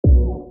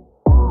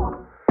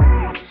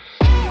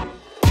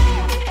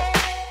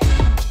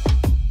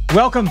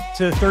Welcome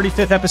to the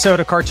 35th episode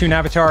of Cartoon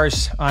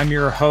Avatars. I'm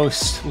your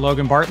host,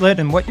 Logan Bartlett,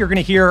 and what you're going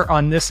to hear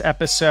on this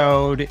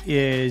episode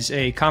is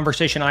a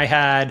conversation I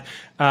had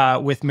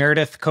with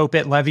Meredith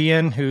Kopit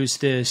Levien, who's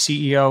the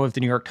CEO of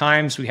the New York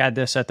Times. We had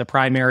this at the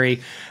Primary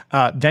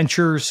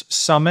Ventures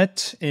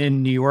Summit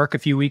in New York a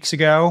few weeks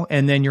ago,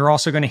 and then you're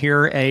also going to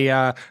hear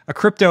a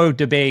crypto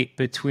debate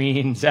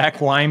between Zach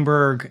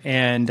Weinberg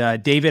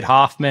and David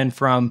Hoffman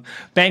from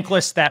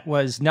Bankless that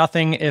was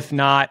nothing if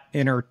not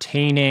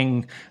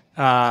entertaining.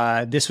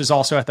 This was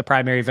also at the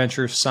Primary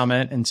Ventures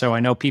Summit, and so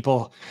I know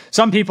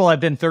some people have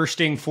been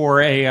thirsting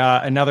for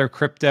another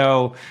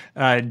crypto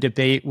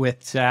debate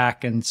with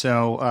Zach, and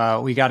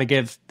so we got to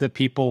give the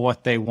people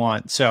what they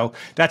want. So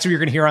that's what you're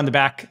going to hear on the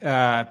back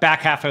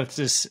half of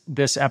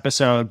this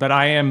episode. But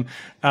I am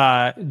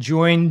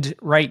joined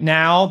right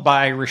now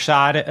by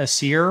Rashad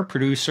Asir,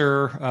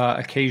 producer,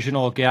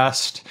 occasional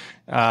guest.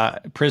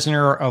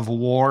 Prisoner of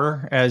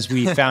war, as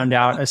we found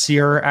out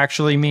Asir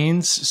actually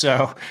means.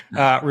 So,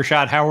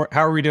 Rashad, how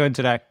are we doing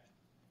today?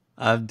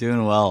 I'm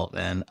doing well,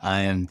 man.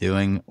 I am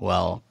doing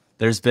well.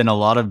 There's been a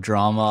lot of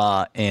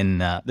drama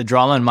the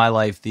drama in my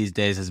life these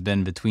days has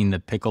been between the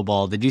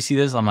pickleball. Did you see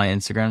this on my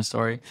Instagram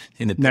story?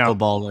 Between the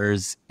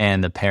pickleballers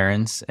and the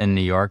parents in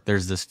New York.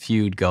 There's this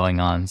feud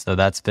going on. So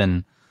that's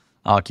been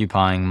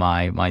occupying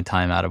my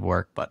time out of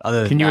work. But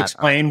other than Can you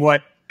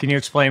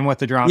explain what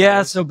the drama is?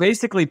 Yeah, so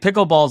basically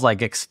pickleball's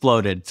like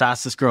exploded.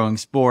 Fastest growing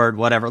sport,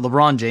 whatever.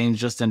 LeBron James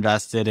just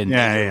invested in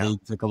League.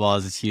 Pickleball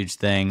is this huge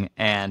thing.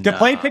 And to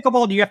play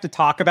pickleball, do you have to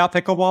talk about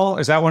pickleball?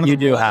 Is that one of the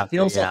do have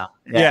feels to,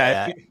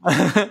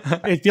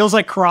 It feels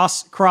like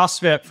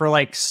CrossFit for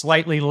like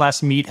slightly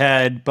less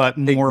meathead, but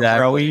more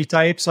pro-y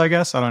types, I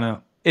guess. I don't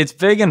know. It's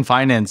big in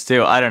finance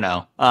too. I don't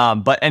know.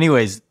 But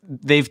anyways,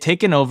 they've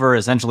taken over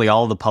essentially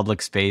all the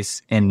public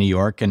space in New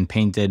York and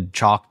painted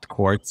chalked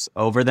courts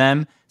over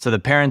them. So the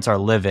parents are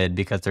livid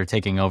because they're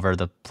taking over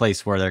the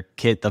place where the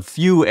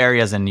few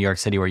areas in New York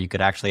City where you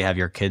could actually have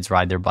your kids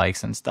ride their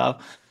bikes and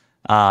stuff.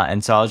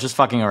 And so I was just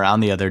fucking around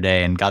the other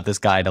day and got this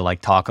guy to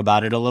like talk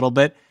about it a little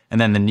bit. And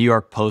then the New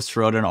York Post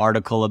wrote an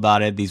article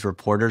about it. These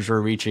reporters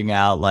were reaching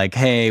out like,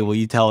 hey, will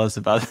you tell us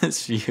about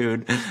this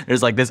feud?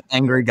 There's like this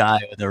angry guy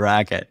with a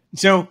racket.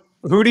 So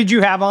who did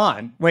you have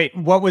on? Wait,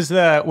 what was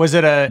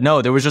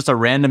No, there was just a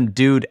random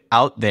dude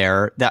out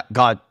there that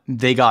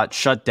got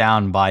shut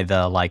down by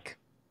the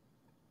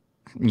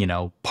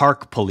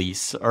park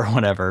police or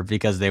whatever,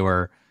 because they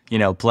were,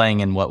 playing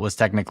in what was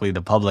technically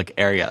the public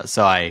area.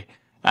 So I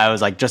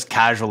was like just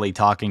casually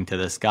talking to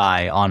this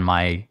guy on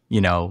my,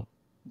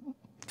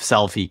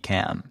 selfie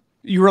cam.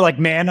 You were like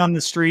man on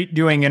the street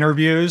doing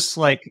interviews,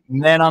 like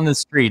man on the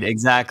street.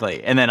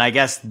 Exactly. And then I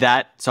guess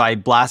so I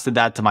blasted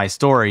that to my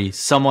story.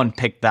 Someone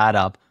picked that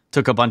up,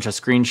 took a bunch of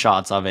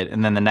screenshots of it.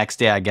 And then the next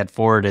day I get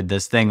forwarded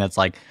this thing that's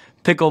like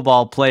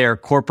pickleball player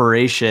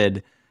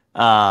corporation,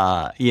 put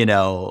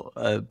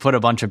a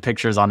bunch of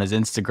pictures on his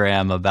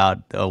Instagram about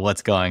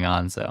what's going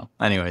on. So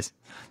anyways,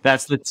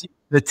 that's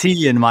the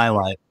tea in my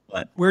life.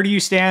 But where do you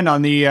stand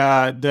on the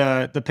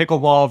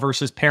pickleball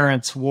versus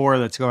parents war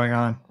that's going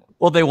on?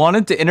 Well, they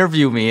wanted to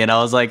interview me, and I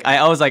was like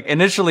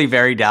initially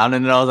very down,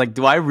 and then I was like,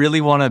 do I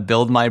really want to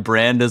build my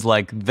brand as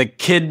like the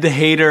kid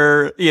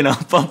hater,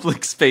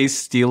 public space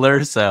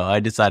stealer? So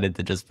I decided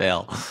to just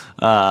bail.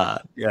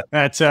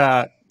 That's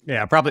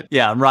probably.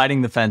 Yeah, I'm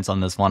riding the fence on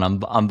this one.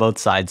 I'm both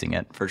sidesing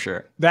it for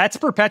sure. That's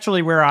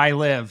perpetually where I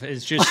live,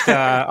 is just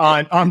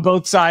on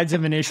both sides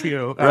of an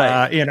issue.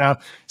 Right.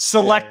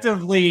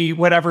 Selectively,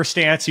 whatever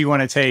stance you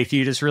want to take,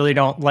 you just really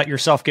don't let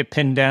yourself get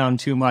pinned down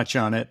too much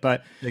on it.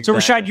 But exactly.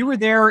 So Rashad, you were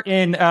there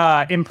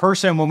in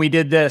person when we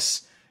did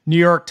this New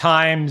York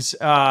Times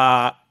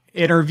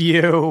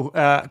interview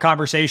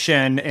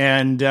conversation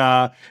and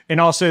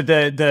also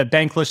the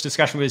Bankless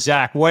discussion with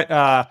Zach. What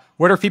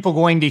are people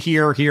going to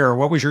hear here?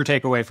 What was your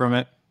takeaway from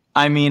it?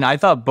 I mean, I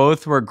thought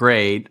both were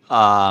great.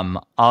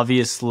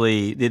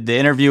 Obviously, the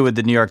interview with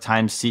the New York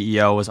Times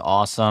CEO was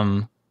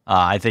awesome.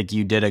 I think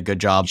you did a good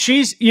job.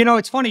 She's,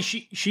 it's funny.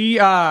 She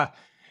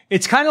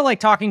it's kind of like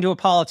talking to a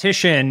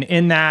politician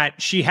in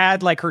that she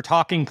had like her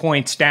talking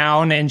points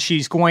down, and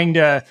she's going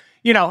to,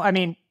 that's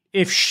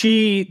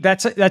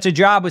a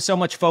job with so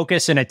much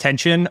focus and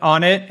attention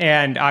on it.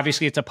 And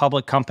obviously it's a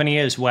public company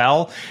as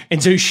well.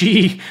 And so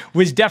she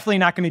was definitely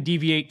not going to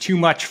deviate too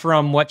much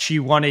from what she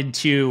wanted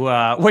to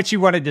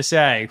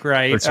say.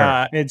 Right.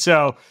 Sure. And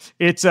so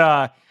it's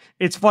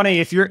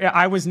funny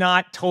I was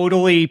not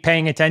totally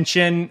paying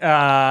attention,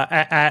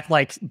 at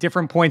like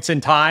different points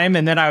in time.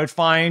 And then I would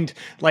find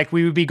like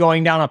we would be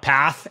going down a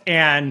path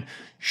and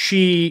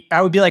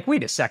I would be like,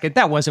 wait a second,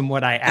 that wasn't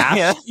what I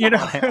asked.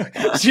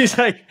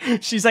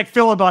 She's like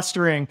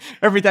filibustering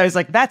everything. I was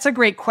like, that's a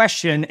great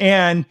question.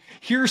 And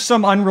here's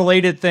some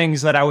unrelated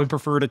things that I would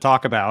prefer to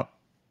talk about.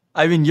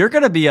 I mean, you're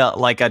going to be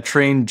a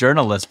trained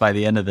journalist by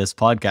the end of this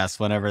podcast,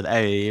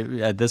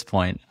 at this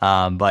point.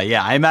 But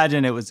yeah, I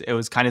imagine it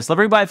was kind of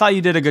slippery, but I thought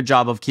you did a good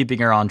job of keeping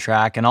her on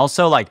track and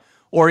also like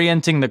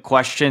orienting the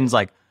questions.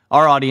 Like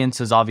our audience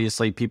is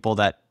obviously people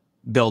that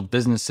build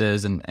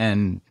businesses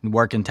and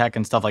work in tech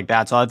and stuff like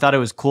that. So I thought it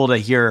was cool to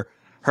hear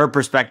her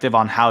perspective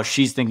on how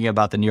she's thinking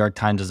about the New York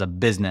Times as a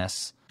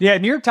business. Yeah,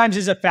 New York Times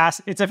is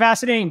it's a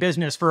fascinating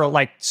business for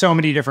like so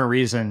many different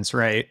reasons,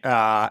 right?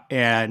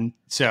 And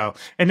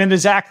then the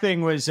Zach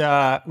thing was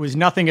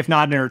nothing if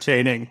not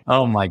entertaining.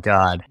 Oh my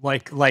God.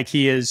 Like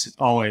he is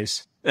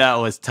always. That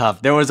was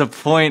tough. There was a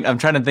point, I'm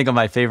trying to think of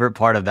my favorite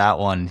part of that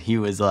one. He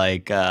was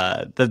like,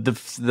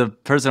 the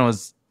person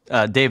was,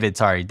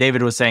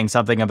 David was saying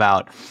something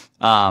about,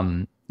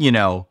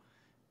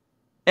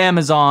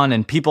 Amazon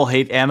and people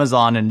hate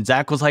Amazon. And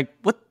Zach was like,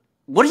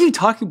 what are you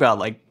talking about?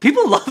 Like,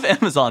 people love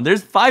Amazon.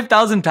 There's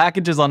 5,000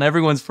 packages on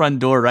everyone's front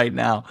door right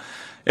now.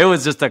 It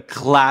was just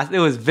it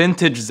was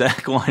vintage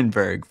Zach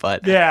Weinberg,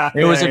 but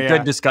it was a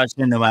good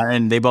discussion,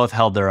 and they both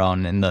held their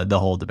own in the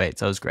whole debate.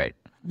 So it was great.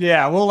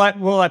 Yeah, we'll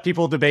let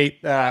people debate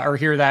or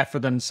hear that for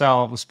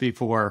themselves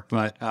before,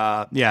 but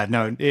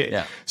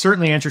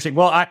certainly interesting.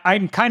 Well,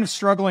 I'm kind of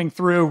struggling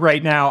through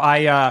right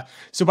now.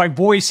 So my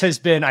voice has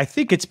been, I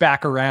think it's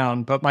back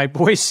around, but my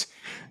voice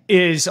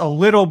is a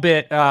little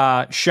bit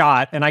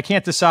shot, and I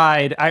can't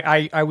decide.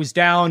 I was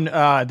down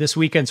this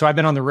weekend, so I've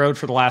been on the road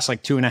for the last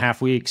like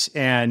 2.5 weeks,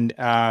 and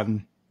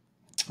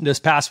this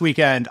past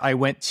weekend, I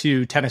went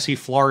to Tennessee,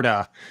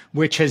 Florida,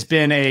 which has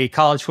been a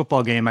college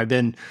football game I've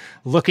been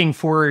looking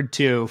forward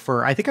to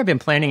I think I've been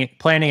planning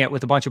it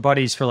with a bunch of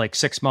buddies for like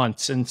 6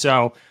 months. And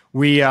so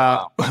we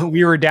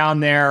were down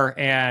there,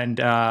 and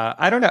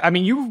I don't know. I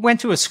mean, you went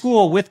to a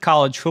school with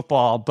college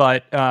football,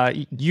 but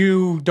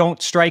you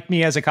don't strike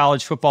me as a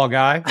college football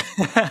guy.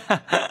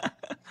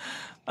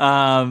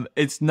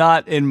 It's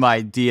not in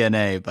my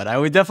DNA, but I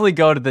would definitely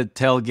go to the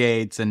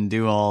tailgates and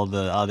do all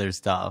the other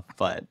stuff.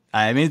 But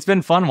I mean, it's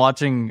been fun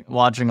watching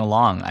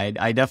along.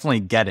 I definitely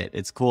get it.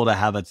 It's cool to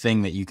have a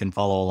thing that you can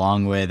follow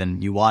along with,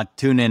 and you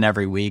tune in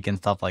every week and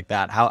stuff like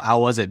that. How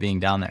was it being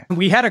down there?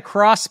 We had a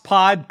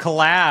cross-pod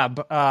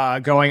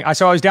collab going.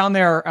 So I was down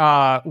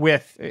there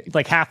with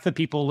like half the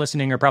people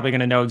listening are probably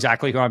going to know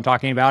exactly who I'm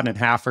talking about, and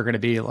half are going to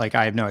be like,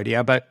 I have no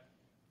idea. But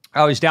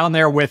I was down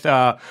there with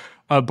a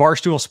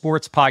Barstool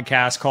Sports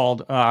podcast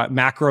called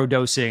Macro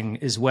Dosing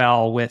as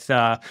well, with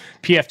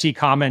PFT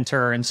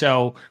commenter. And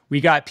so we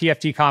got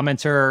PFT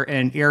commenter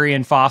and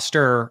Arian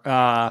Foster.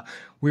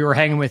 We were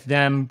hanging with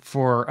them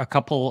for a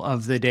couple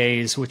of the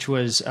days, which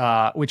was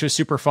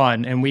super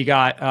fun. And we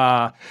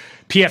got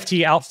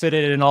PFT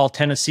outfitted in all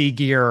Tennessee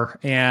gear,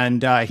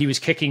 and he was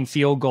kicking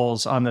field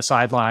goals on the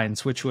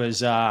sidelines, which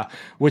was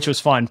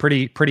fun.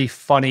 Pretty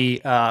funny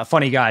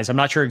guys. I'm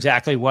not sure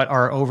exactly what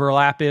our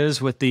overlap is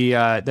with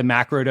the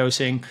macro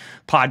dosing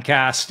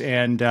podcast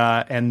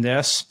and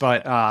this,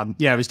 but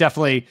it was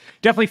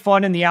definitely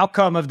fun, and the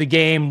outcome of the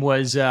game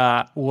was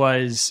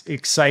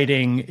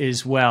exciting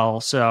as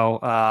well. So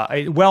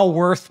well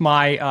worth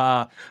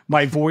my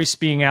voice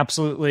being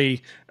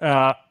absolutely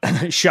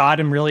shot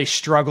and really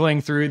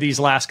struggling through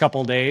these last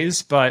couple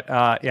days. But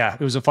it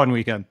was a fun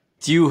weekend.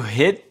 Do you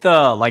hit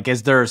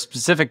is there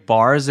specific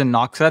bars in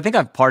Knoxville? I think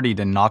I've partied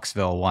in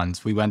Knoxville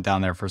once. We went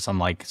down there for some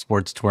like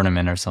sports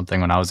tournament or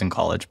something when I was in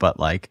college. But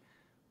like,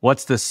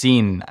 what's the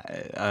scene?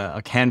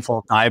 A handful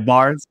of dive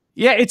bars?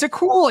 Yeah, it's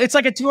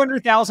like a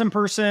 200,000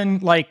 person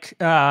like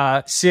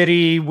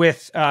city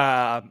with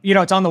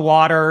it's on the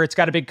water. It's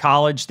got a big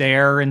college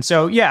there, and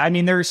so I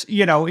mean, there's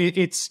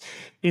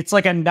it's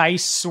like a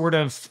nice sort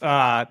of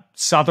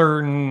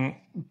southern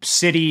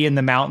city in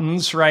the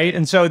mountains, right?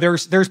 And so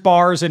there's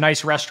bars and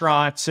nice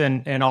restaurants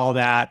and all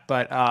that.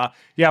 But a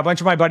bunch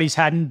of my buddies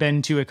hadn't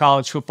been to a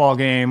college football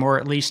game, or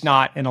at least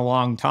not in a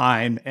long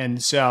time,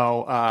 and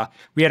so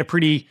we had a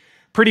pretty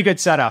good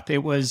setup. It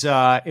was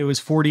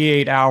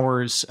 48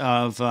 hours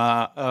of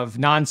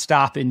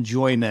nonstop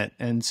enjoyment,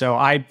 and so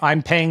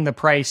I'm paying the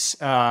price.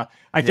 I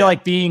feel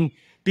like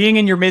being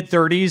in your mid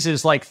 30s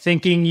is like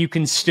thinking you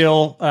can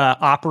still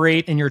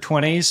operate in your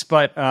 20s,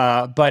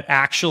 but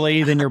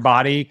actually then your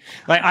body.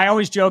 Like, I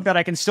always joke that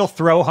I can still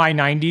throw high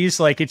 90s.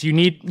 Like, if you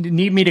need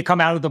me to come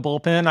out of the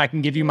bullpen, I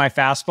can give you my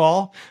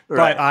fastball,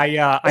 right.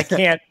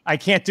 But I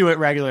can't do it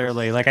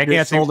regularly. Like, I your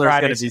can't do shoulder's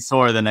Fridays. Gonna be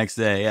sore the next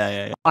day.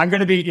 Yeah. I'm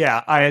gonna be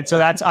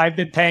I've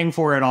been paying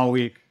for it all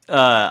week.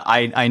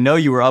 I know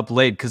you were up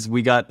late because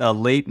we got a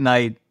late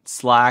night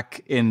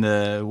Slack in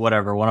one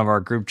of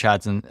our group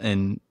chats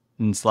in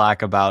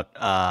Slack about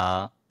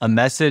a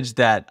message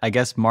that I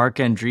guess Mark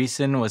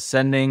Andreessen was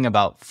sending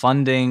about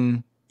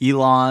funding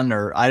Elon,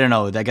 or I don't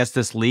know. I guess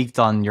this leaked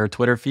on your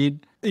Twitter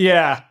feed.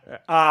 Yeah.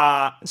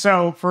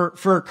 So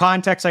for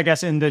context, I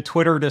guess in the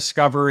Twitter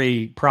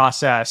discovery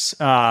process,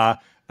 a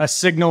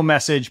signal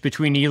message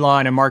between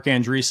Elon and Mark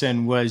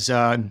Andreessen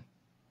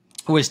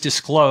was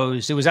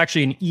disclosed. It was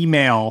actually an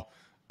email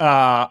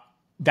that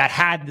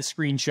had the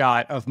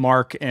screenshot of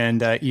Mark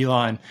and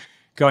Elon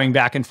going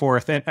back and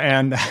forth.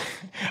 And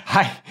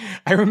I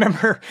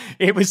remember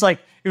it was like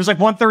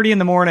 1:30 in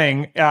the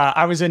morning.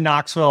 I was in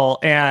Knoxville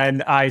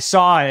and I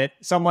saw it.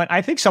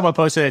 I think someone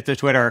posted it to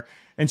Twitter.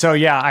 And so,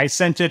 I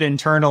sent it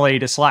internally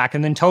to Slack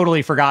and then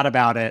totally forgot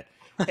about it.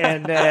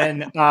 And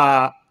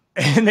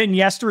then,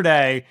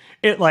 yesterday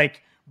it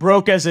like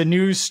broke as a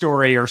news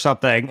story or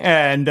something.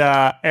 And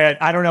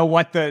I don't know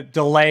what the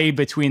delay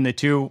between the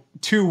two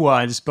two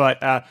was,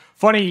 but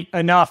funny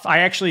enough, I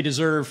actually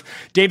deserve.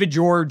 David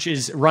George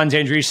runs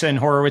Andreessen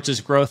Horowitz's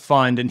growth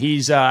fund, and he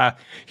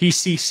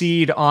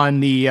CC'd on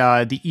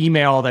the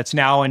email that's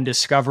now in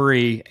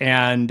Discovery.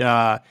 And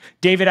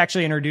David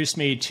actually introduced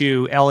me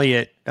to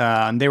Elliot.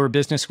 They were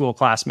business school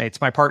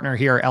classmates. My partner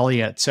here,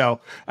 Elliot. So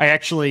I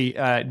actually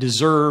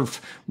deserve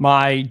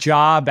my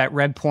job at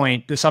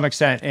Redpoint to some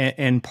extent,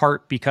 in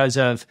part because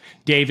of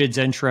David's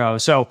intro.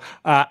 So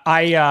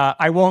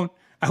I won't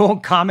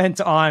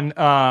comment on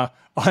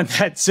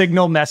that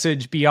Signal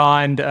message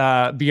beyond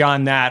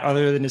that,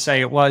 other than to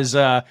say it was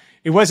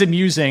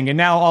amusing. And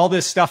now all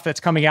this stuff that's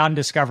coming out in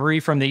Discovery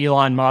from the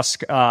Elon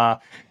Musk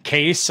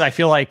case, I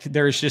feel like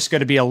there's just going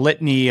to be a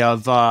litany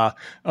of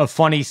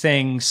funny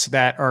things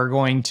that are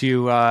going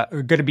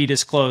to be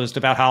disclosed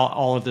about how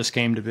all of this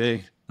came to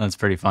be. That's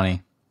pretty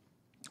funny.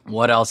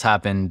 What else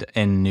happened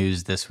in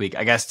news this week?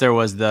 I guess there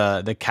was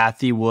the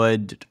Cathie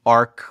Wood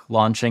ARC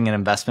launching an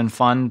investment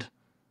fund.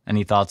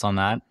 Any thoughts on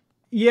that?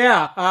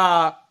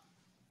 Yeah.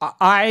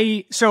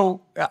 I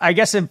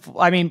guess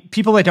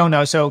people that don't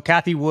know, so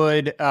Cathie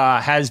Wood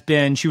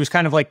she was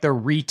kind of like the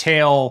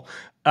retail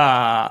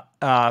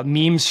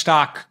meme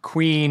stock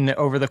queen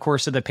over the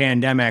course of the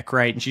pandemic,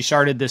 right? And she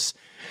started this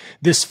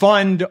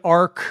fund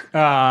ARC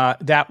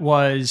that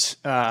was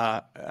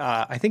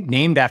I think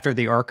named after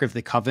the Ark of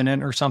the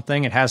Covenant or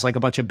something. It has like a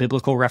bunch of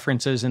biblical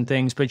references and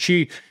things, but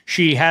she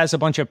has a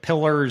bunch of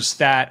pillars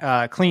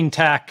that clean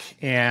tech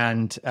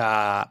and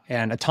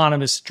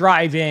autonomous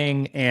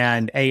driving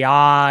and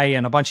AI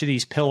and a bunch of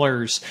these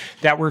pillars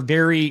that were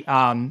very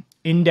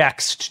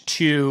indexed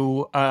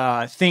to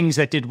things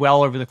that did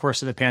well over the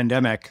course of the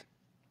pandemic.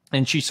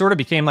 And she sort of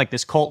became like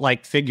this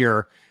cult-like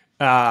figure.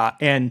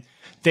 And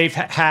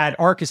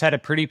ARC has had a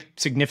pretty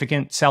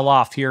significant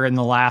sell-off here in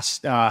the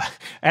last,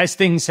 as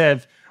things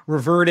have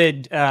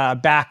reverted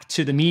back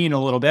to the mean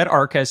a little bit.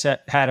 ARC has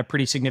had a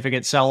pretty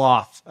significant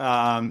sell-off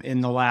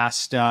in the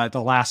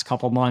last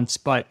couple months.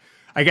 But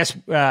I guess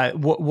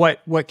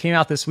what came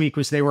out this week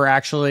was they were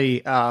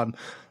actually,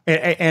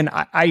 and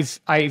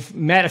I've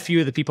met a few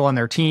of the people on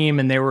their team,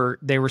 and they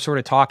were sort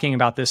of talking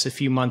about this a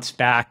few months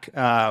back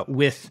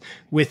with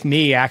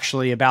me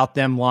actually about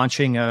them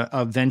launching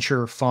a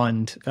venture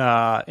fund,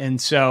 and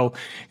so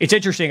it's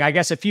interesting. I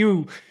guess a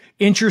few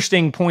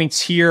interesting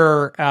points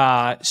here.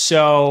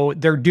 So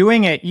they're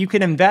doing it. You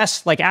can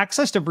invest, like,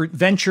 access to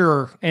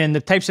venture, and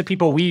the types of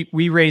people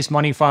we raise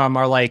money from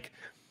are like,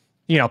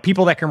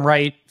 people that can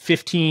write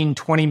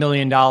 $15-20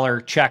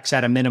 million checks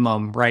at a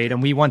minimum, right?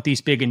 And we want these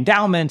big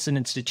endowments and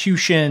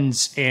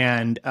institutions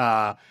and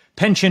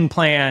pension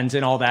plans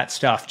and all that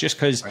stuff, just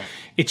because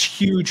it's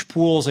huge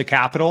pools of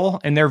capital,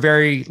 and they're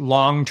very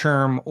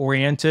long-term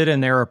oriented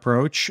in their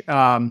approach.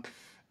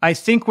 I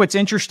think what's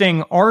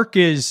interesting, ARC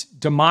is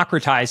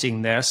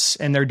democratizing this,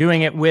 and they're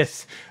doing it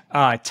with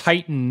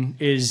Titan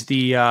is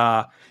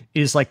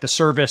like the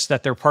service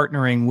that they're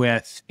partnering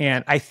with.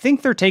 And I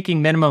think they're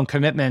taking minimum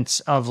commitments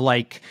of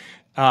like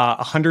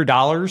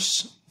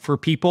 $100 for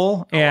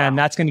people. And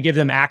that's going to give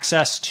them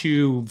access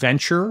to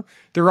venture.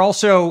 They're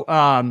also,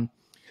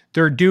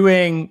 they're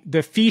doing,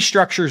 the fee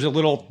structure is a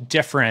little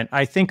different.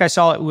 I think I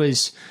saw it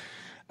was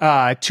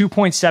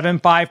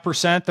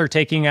 2.75% they're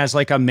taking as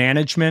like a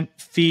management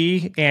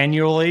fee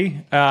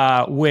annually,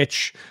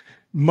 which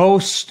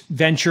most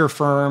venture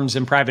firms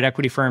and private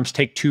equity firms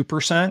take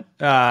 2%,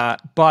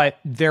 but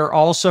they're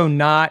also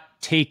not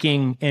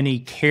taking any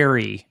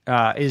carry,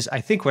 is I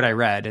think what I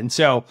read. And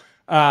so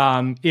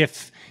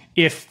if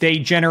they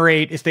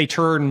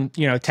turn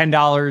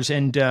 $10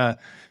 into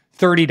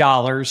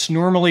 $30,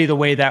 normally the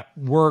way that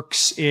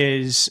works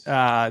is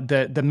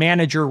the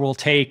manager will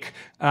take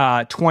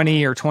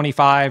 20 or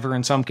 25, or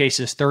in some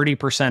cases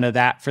 30% of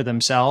that for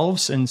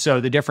themselves. And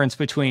so the difference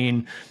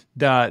between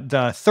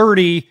the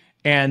 30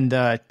 and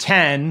the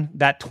 10,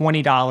 that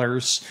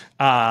 $20,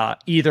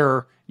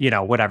 either,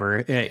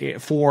 whatever,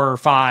 $4 or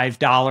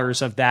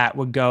 $5 of that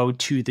would go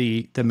to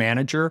the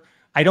manager.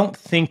 I don't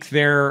think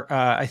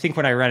I think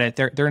when I read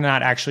it, they're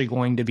not actually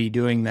going to be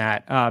doing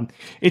that.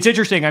 It's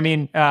interesting. I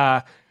mean,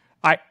 I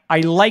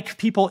like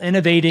people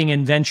innovating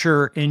in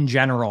venture in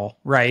general,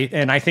 right?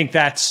 And I think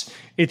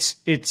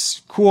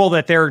it's cool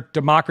that they're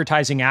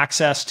democratizing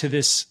access to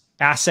this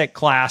asset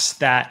class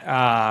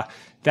that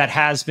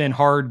has been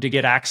hard to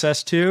get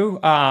access to.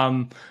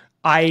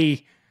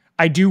 I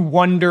do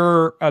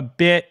wonder a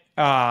bit.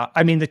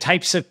 The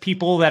types of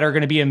people that are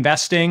going to be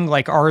investing,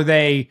 like,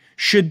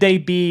 should they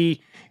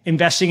be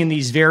investing in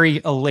these very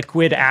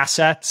illiquid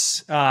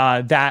assets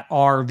that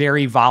are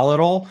very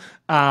volatile?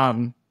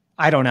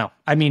 I don't know.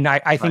 I mean,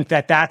 I think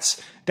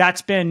that's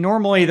been,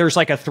 normally there's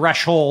like a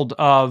threshold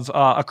of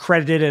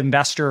accredited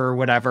investor or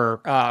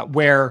whatever,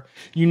 where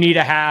you need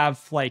to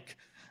have like,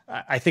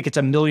 I think it's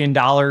 $1 million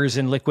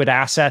in liquid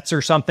assets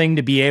or something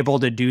to be able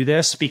to do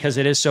this, because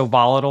it is so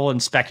volatile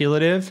and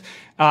speculative.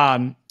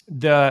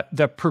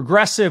 The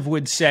progressive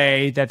would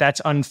say that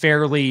that's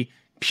unfairly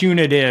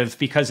punitive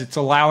because it's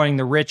allowing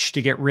the rich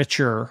to get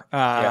richer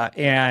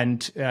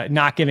and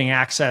not giving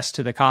access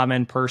to the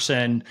common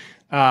person.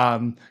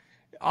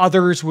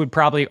 others would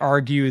probably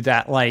argue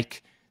that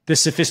like the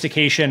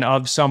sophistication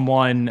of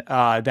someone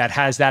that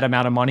has that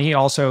amount of money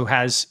also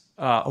has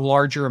a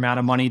larger amount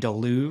of money to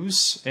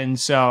lose. And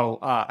so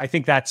I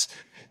think that's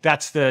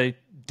the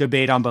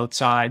debate on both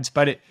sides,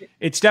 but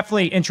it's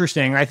definitely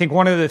interesting. I think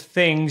one of the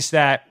things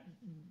that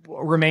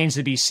remains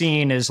to be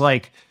seen is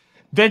like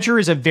venture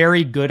is a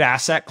very good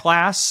asset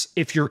class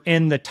if you're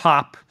in the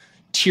top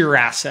tier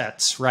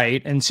assets,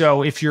 right? And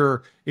so if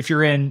you're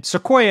in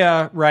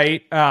Sequoia,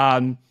 right,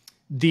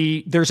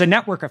 there's a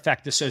network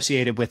effect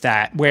associated with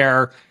that,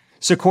 where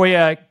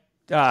Sequoia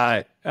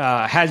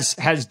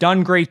has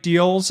done great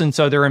deals, and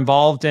so they're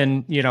involved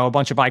in a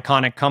bunch of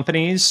iconic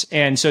companies,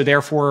 and so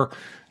therefore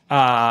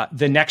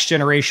the next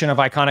generation of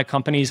iconic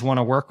companies want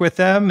to work with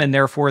them, and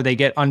therefore they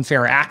get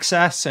unfair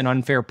access and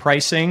unfair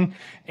pricing,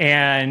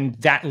 and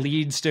that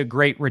leads to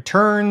great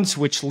returns,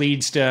 which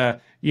leads to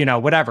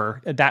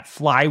whatever, that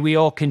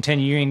flywheel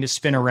continuing to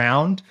spin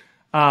around.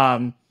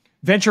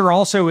 Venture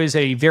also is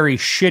a very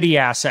shitty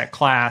asset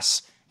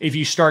class if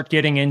you start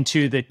getting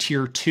into the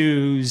tier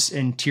 2s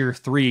and tier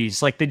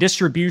 3s. Like the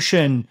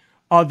distribution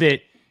of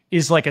it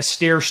is like a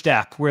stair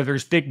step where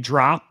there's big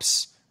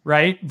drops,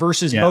 right?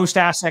 Versus most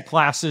asset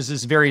classes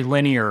is very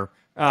linear,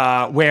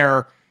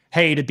 where,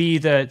 hey, to be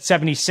the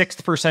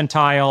 76th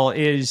percentile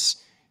is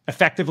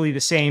effectively the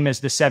same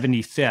as the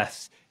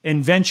 75th.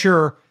 In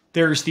venture,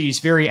 there's these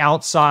very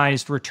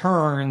outsized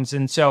returns.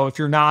 And so if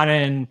you're not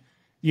in,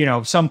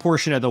 some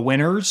portion of the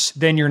winners,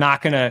 then you're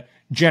not going to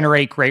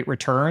generate great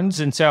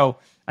returns. And so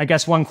I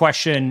guess one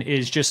question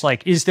is just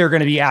like, is there going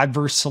to be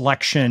adverse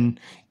selection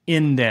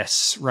in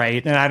this,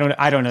 right? And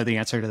I don't know the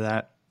answer to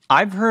that.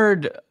 I've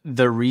heard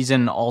another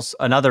reason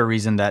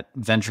that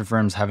venture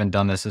firms haven't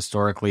done this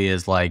historically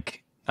is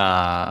like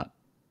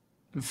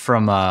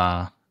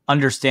from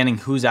understanding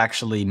who's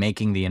actually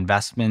making the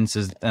investments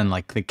and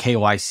like the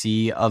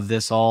KYC of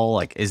this all.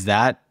 Like, is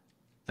that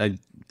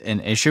an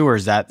issue, or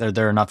is that are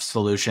there enough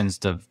solutions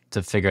to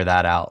figure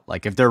that out?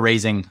 Like, if they're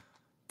raising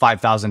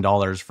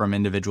 $5,000 from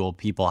individual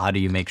people, how do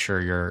you make sure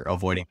you're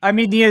avoiding? I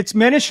mean, the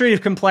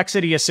administrative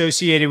complexity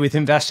associated with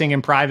investing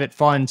in private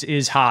funds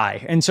is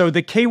high. And so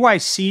the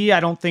KYC,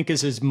 I don't think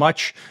is as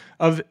much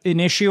of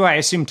an issue. I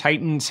assume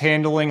Titan's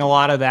handling a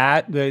lot of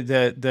that,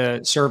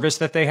 the service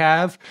that they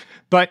have.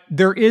 But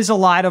there is a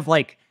lot of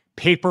like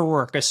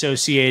paperwork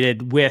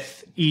associated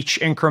with each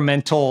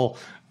incremental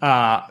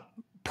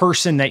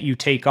person that you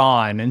take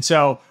on. And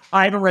so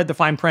I haven't read the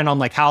fine print on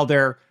like how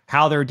they're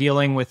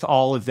dealing with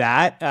all of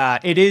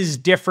that. It is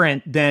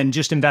different than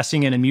just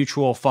investing in a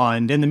mutual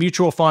fund, and the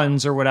mutual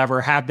funds or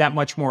whatever have that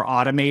much more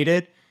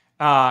automated.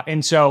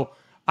 And so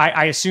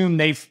I assume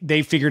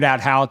they've figured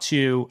out how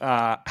to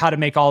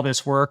make all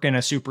this work in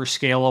a super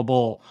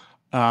scalable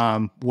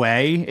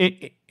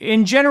way.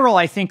 In general,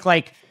 I think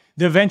like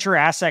the venture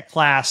asset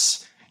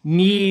class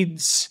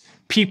needs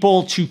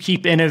people to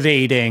keep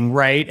innovating,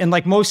 right? And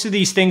like most of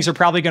these things are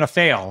probably going to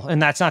fail.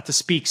 And that's not to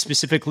speak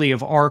specifically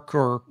of ARK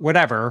or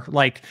whatever.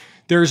 Like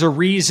there's a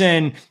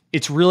reason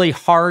it's really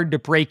hard to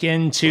break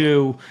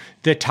into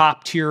the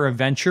top tier of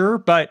venture,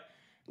 but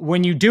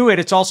when you do it,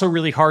 it's also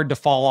really hard to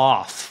fall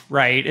off,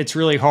 right? It's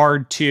really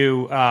hard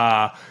to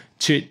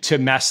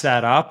mess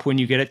that up when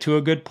you get it to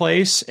a good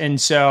place.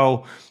 And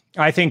so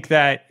I think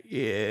that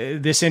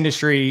this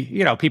industry,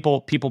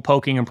 people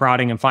poking and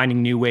prodding and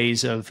finding new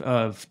ways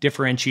of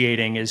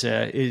differentiating is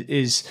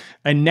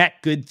a net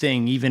good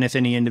thing, even if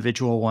any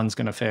individual one's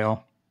going to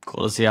fail.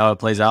 Cool to see how it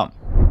plays out.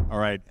 All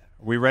right.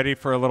 Are we ready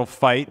for a little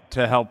fight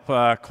to help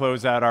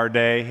close out our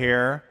day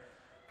here?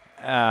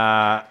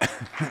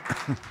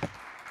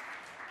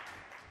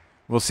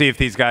 We'll see if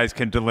these guys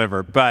can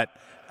deliver. But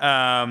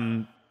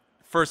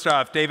first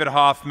off, David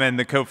Hoffman,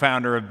 the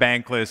co-founder of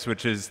Bankless,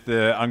 which is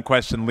the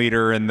unquestioned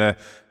leader in the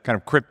kind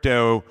of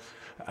crypto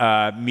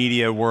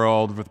media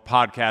world with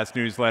podcast,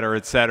 newsletter,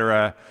 et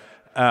cetera,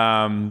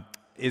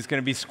 is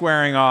going to be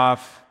squaring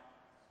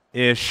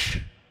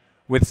off-ish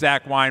with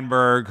Zach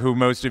Weinberg, who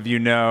most of you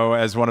know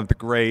as one of the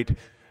great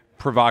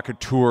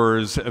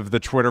provocateurs of the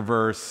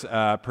Twitterverse,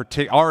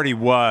 already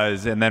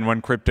was, and then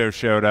when crypto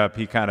showed up,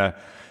 he kind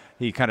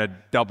of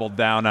doubled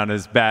down on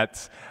his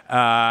bets.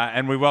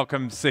 And we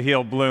welcome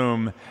Sahil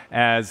Bloom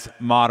as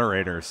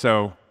moderator.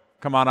 So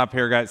come on up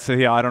here, guys.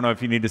 Sahil, I don't know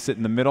if you need to sit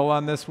in the middle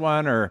on this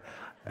one, or,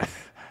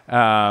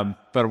 but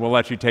we'll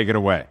let you take it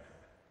away.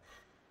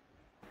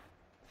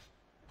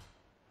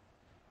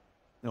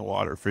 No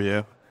water for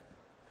you.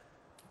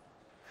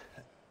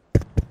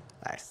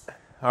 Nice.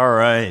 All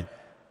right.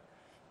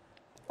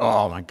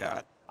 Oh my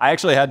God. I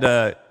actually had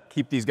to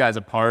keep these guys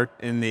apart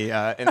in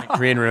the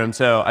green room,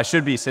 so I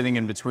should be sitting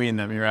in between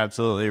them. You're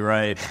absolutely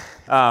right.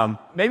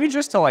 Maybe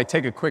just to like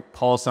take a quick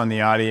pulse on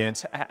the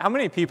audience, how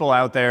many people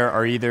out there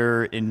are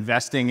either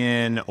investing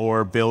in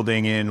or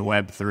building in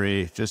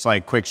Web3? Just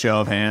like quick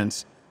show of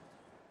hands.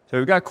 So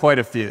we've got quite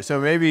a few.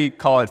 So maybe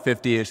call it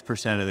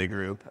 50-ish% of the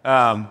group.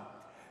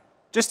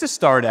 Just to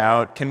start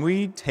out, can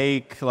we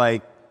take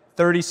like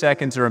 30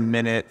 seconds or a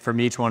minute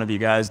from each one of you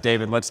guys?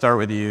 David, let's start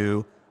with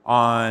you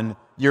on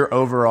your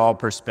overall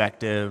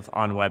perspective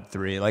on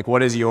Web3. Like,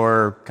 what is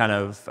your kind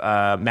of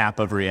map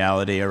of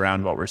reality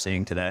around what we're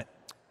seeing today?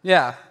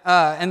 Yeah,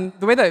 and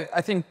the way that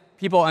I think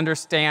people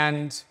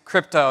understand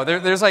crypto,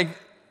 there's like,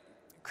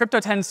 crypto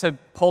tends to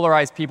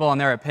polarize people on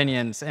their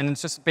opinions, and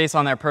it's just based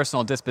on their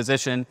personal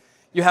disposition.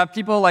 You have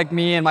people like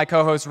me and my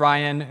co-host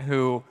Ryan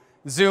who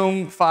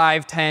zoom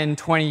 5, 10,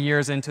 20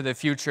 years into the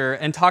future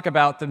and talk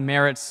about the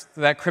merits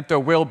that crypto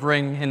will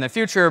bring in the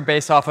future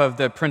based off of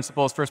the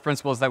principles, first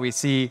principles that we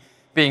see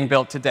being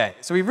built today.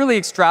 So we really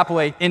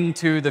extrapolate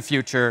into the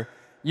future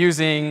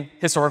using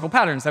historical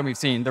patterns that we've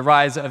seen, the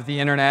rise of the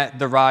internet,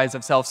 the rise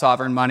of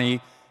self-sovereign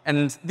money.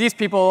 And these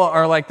people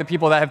are like the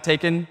people that have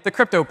taken the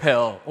crypto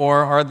pill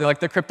or are like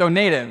the crypto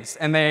natives.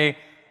 And they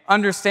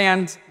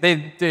understand,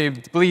 they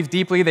believe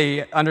deeply,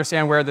 they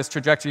understand where this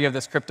trajectory of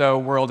this crypto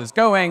world is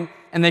going,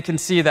 and they can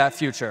see that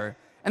future.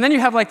 And then you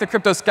have like the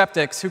crypto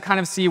skeptics who kind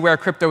of see where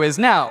crypto is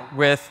now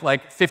with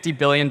like $50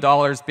 billion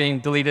being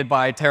deleted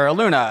by Terra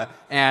Luna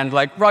and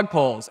like rug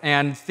pulls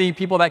and the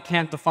people that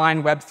can't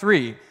define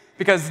Web3.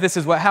 Because this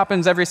is what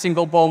happens every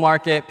single bull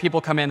market. People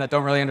come in that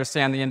don't really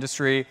understand the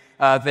industry.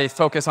 They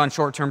focus on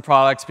short-term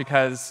products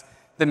because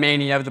the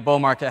mania of the bull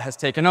market has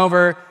taken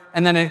over.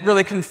 And then it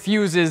really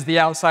confuses the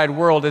outside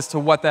world as to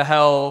what the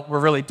hell we're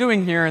really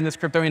doing here in this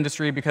crypto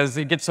industry because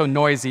it gets so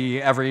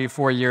noisy every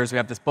 4 years we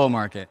have this bull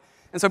market.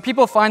 And so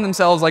people find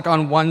themselves like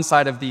on one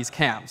side of these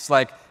camps.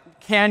 Like,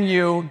 can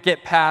you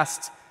get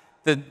past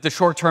the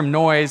short-term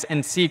noise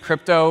and see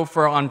crypto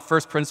on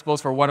first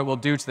principles for what it will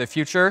do to the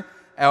future?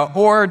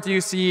 Or do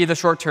you see the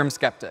short-term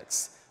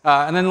skeptics?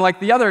 And then like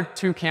the other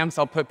two camps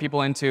I'll put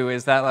people into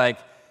is that like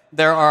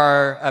there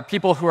are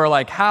people who are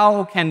like,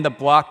 how can the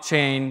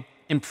blockchain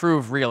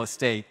improve real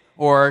estate?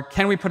 Or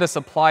can we put a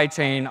supply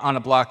chain on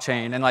a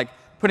blockchain and like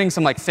putting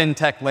some like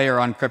fintech layer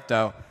on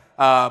crypto?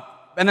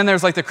 And then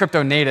there's like the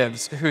crypto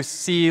natives who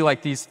see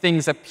like these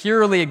things that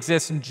purely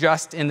exist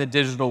just in the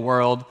digital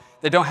world.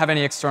 They don't have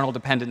any external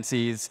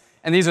dependencies.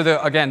 And these are,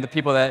 again, the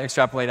people that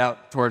extrapolate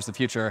out towards the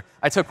future.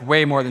 I took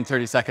way more than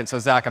 30 seconds, so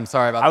Zach, I'm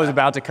sorry about that. I was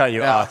about to cut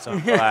you off, so I'm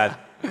glad.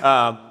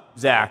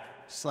 Zach.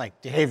 It's like,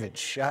 David,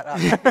 shut up.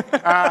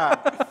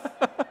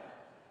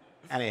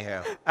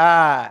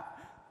 Anywho.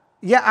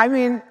 Yeah, I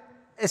mean,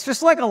 it's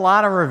just like a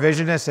lot of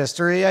revisionist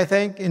history, I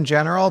think, in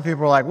general.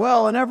 People are like,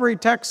 well, in every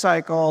tech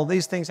cycle,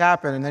 these things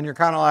happen. And then you're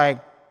kind of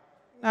like,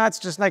 no, it's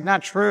just like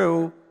not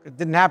true. It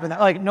didn't happen.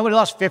 Like, nobody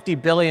lost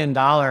 $50 billion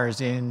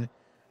in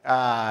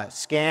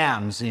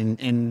scams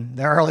in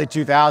the early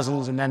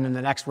 2000s and then in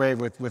the next wave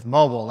with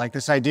mobile. Like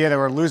this idea that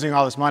we're losing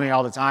all this money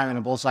all the time in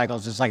a bull cycle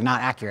is just like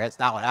not accurate. It's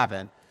not what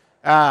happened.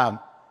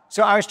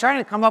 So I was trying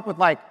to come up with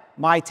like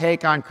my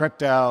take on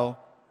crypto.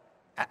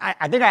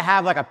 I think I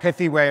have like a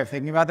pithy way of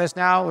thinking about this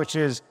now, which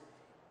is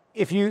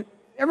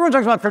everyone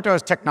talks about crypto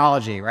as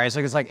technology, right?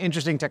 It's like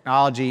interesting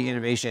technology,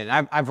 innovation.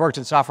 I've worked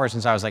in software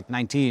since I was like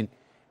 19.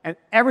 And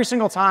every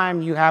single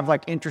time you have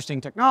like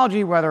interesting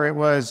technology, whether it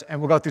was, and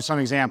we'll go through some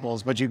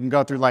examples, but you can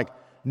go through like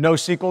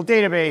NoSQL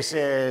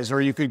databases, or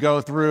you could go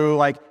through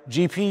like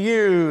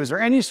GPUs or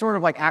any sort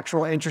of like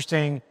actual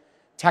interesting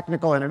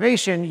technical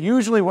innovation.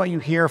 Usually what you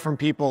hear from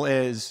people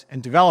is,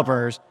 and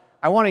developers,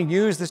 I want to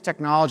use this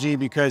technology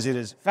because it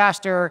is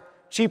faster,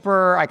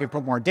 cheaper, I can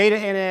put more data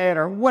in it,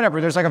 or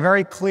whatever. There's like a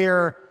very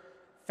clear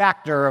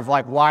factor of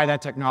like why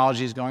that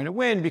technology is going to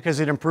win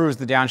because it improves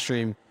the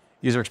downstream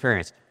user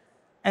experience.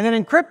 And then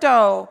in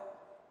crypto,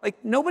 like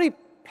nobody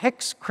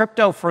picks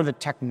crypto for the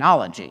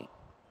technology,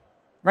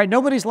 right?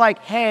 Nobody's like,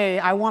 hey,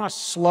 I want a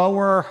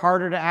slower,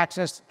 harder to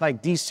access,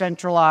 like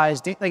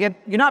decentralized, you're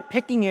not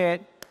picking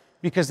it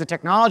because the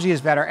technology is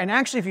better. And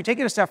actually, if you take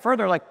it a step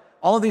further, like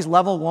all of these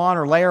level 1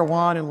 or layer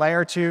 1 and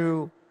layer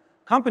 2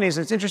 companies,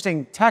 it's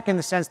interesting tech in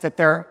the sense that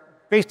they're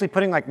basically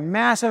putting like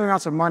massive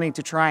amounts of money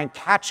to try and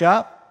catch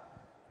up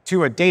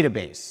to a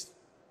database.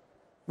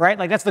 Right?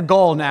 Like that's the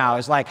goal now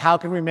is like, how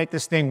can we make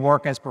this thing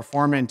work as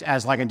performant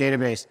as like a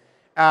database,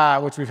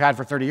 which we've had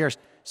for 30 years.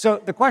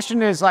 So the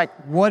question is like,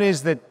 what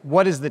is the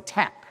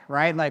tech,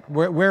 right? Like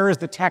where is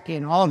the tech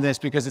in all of this?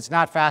 Because it's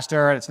not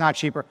faster and it's not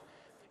cheaper.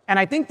 And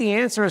I think the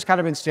answer has kind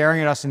of been staring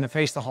at us in the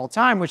face the whole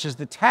time, which is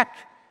the tech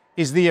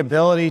is the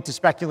ability to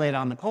speculate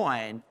on the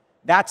coin.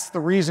 That's the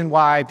reason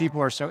why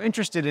people are so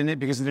interested in it,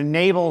 because it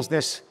enables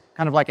this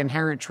kind of like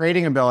inherent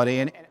trading ability.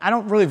 And I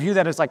don't really view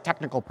that as like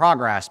technical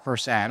progress per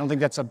se. I don't think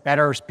that's a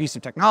better piece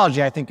of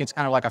technology. I think it's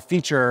kind of like a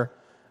feature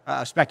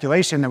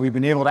speculation that we've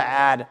been able to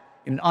add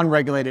in an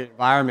unregulated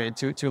environment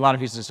to a lot of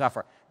pieces of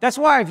software. That's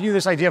why I view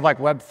this idea of like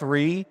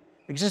Web3,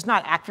 because it's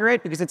not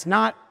accurate, because it's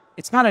not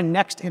a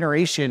next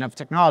iteration of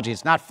technology.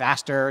 It's not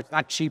faster, it's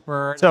not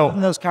cheaper, so none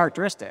of those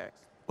characteristics.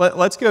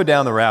 Let's go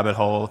down the rabbit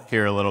hole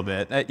here a little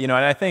bit. And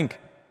I think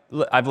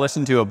I've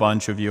listened to a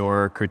bunch of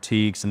your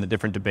critiques and the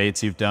different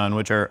debates you've done,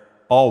 which are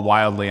all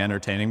wildly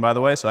entertaining, by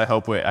the way. So I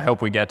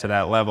hope we get to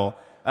that level.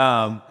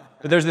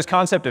 But there's this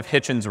concept of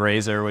Hitchens'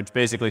 razor, which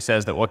basically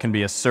says that what can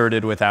be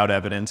asserted without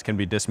evidence can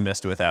be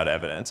dismissed without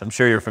evidence. I'm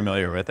sure you're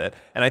familiar with it.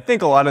 And I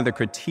think a lot of the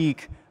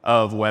critique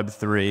of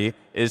Web3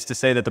 is to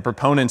say that the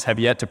proponents have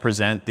yet to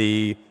present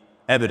the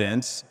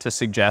evidence to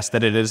suggest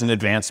that it is an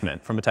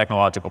advancement from a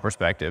technological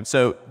perspective.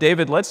 So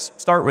David, let's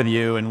start with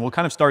you, and we'll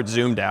kind of start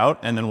zoomed out,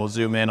 and then we'll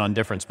zoom in on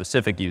different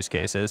specific use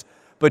cases.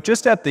 But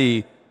just at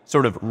the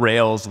sort of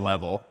Rails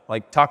level,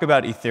 like talk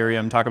about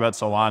Ethereum, talk about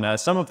Solana,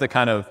 some of the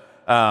kind of,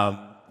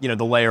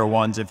 the layer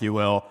ones, if you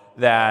will,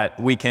 that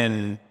we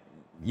can,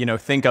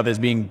 think of as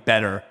being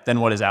better than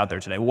what is out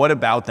there today. What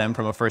about them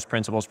from a first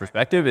principles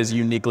perspective is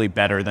uniquely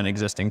better than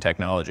existing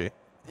technology?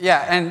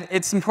 Yeah, and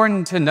it's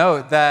important to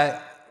note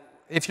that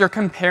if you're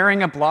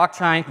comparing a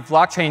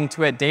blockchain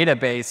to a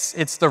database,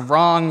 it's the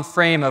wrong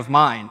frame of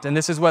mind. And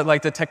this is what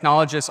the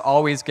technologists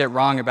always get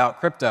wrong about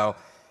crypto.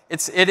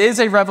 It is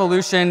a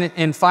revolution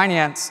in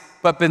finance,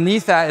 but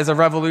beneath that is a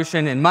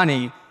revolution in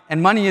money.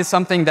 And money is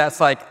something that's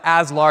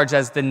as large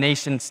as the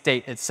nation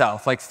state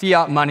itself.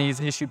 Fiat money is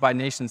issued by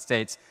nation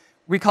states.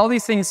 We call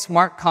these things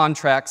smart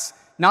contracts,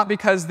 not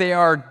because they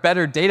are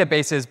better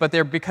databases, but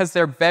because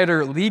they're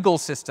better legal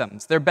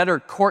systems. They're better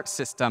court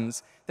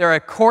systems. They're a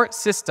court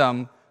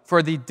system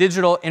for the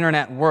digital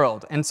internet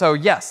world. And so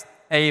yes,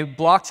 a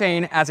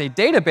blockchain as a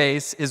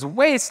database is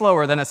way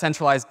slower than a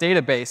centralized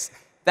database.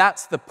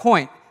 That's the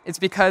point. It's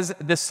because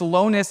the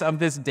slowness of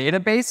this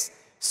database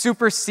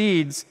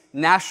supersedes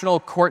national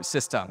court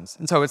systems.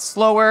 And so it's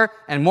slower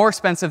and more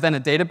expensive than a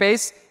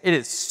database. It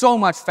is so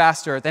much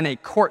faster than a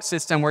court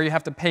system where you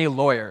have to pay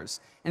lawyers.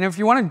 And if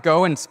you want to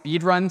go and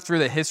speed run through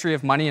the history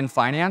of money and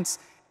finance,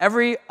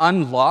 every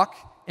unlock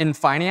in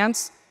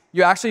finance,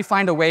 you actually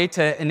find a way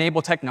to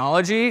enable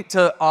technology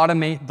to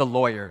automate the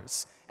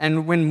lawyers.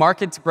 And when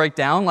markets break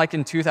down, like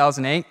in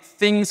 2008,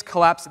 things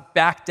collapse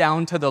back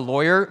down to the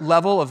lawyer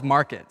level of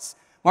markets.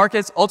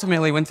 Markets,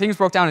 ultimately, when things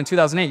broke down in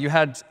 2008, you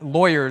had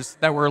lawyers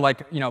that were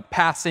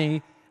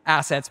passing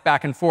assets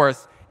back and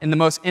forth in the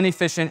most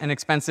inefficient and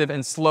expensive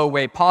and slow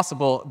way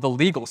possible, the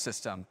legal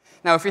system.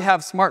 Now, if we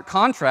have smart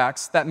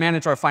contracts that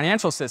manage our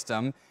financial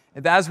system,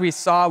 as we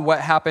saw what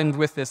happened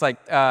with this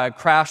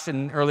crash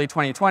in early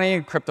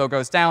 2020, crypto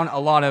goes down, a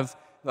lot of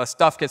the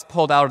stuff gets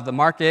pulled out of the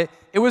market.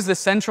 It was the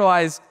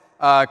centralized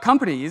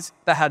companies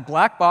that had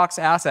black box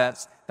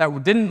assets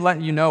that didn't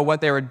let you know what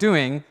they were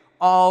doing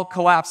all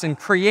collapsed and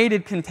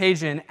created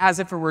contagion as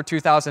if it were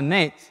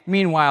 2008.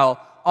 Meanwhile,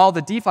 all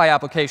the DeFi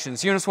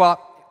applications, Uniswap,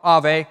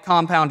 Aave,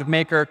 Compound,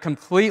 Maker,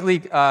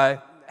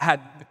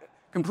 had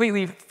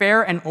completely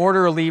fair and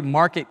orderly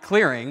market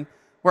clearing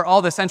where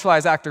all the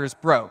centralized actors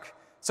broke.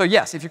 So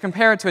yes, if you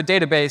compare it to a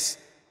database,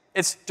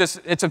 it's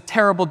a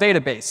terrible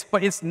database,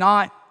 but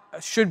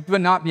should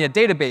not be a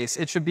database.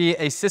 It should be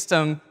a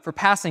system for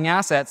passing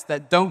assets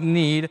that don't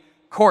need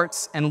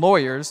courts and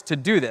lawyers to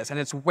do this, and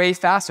it's way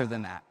faster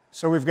than that.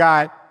 So we've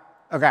got,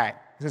 okay,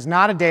 this is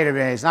not a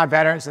database, not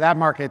better, so that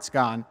market's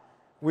gone.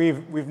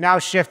 We've now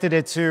shifted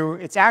it to,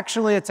 it's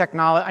actually a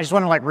technology, I just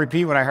want to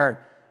repeat what I heard.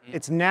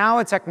 It's now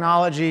a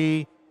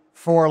technology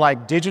for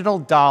digital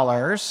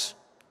dollars,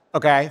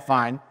 okay,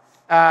 fine,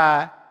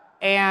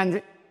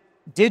 and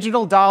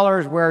digital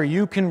dollars where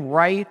you can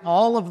write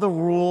all of the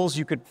rules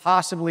you could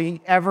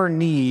possibly ever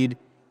need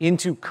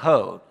into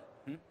code.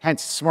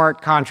 Hence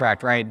smart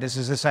contract, right? This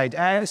is this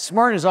idea.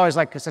 Smart is always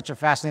such a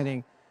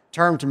fascinating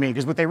term to me,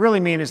 because what they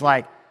really mean is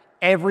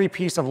every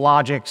piece of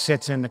logic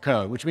sits in the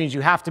code, which means you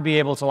have to be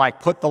able to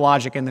put the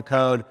logic in the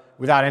code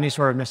without any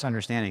sort of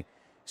misunderstanding.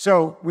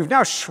 So we've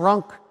now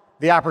shrunk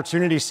the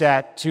opportunity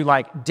set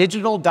to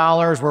digital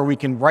dollars where we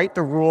can write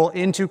the rule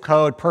into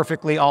code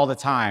perfectly all the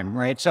time,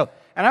 right? So,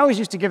 and I always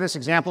used to give this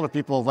example to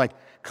people of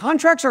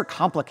contracts are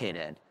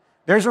complicated.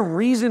 There's a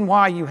reason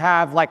why you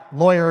have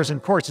lawyers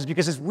and courts, is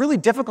because it's really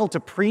difficult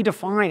to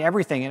predefine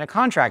everything in a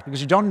contract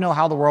because you don't know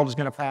how the world is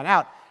going to plan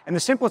out. And the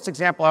simplest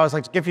example I always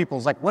like to give people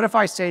is what if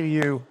I say to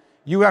you,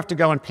 you have to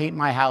go and paint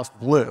my house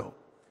blue?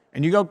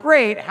 And you go,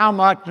 great, how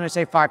much? And I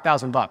say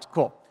 $5,000.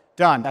 Cool,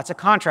 done. That's a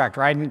contract,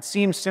 right? And it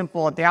seems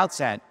simple at the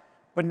outset.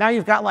 But now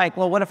you've got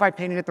well, what if I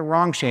painted it the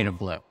wrong shade of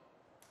blue?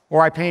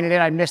 Or I painted it,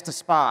 I missed a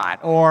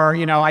spot. Or,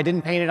 I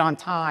didn't paint it on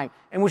time.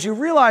 And what you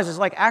realize is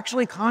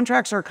actually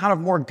contracts are kind of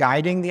more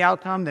guiding the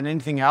outcome than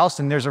anything else.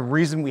 And there's a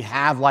reason we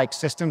have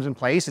systems in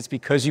place. It's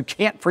because you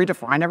can't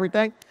predefine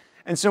everything.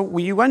 And so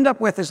what you end up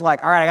with is all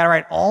right, I got to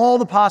write all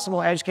the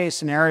possible edge case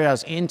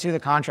scenarios into the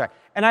contract.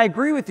 And I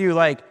agree with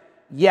you,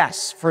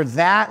 yes, for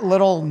that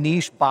little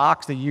niche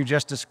box that you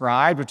just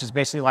described, which is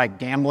basically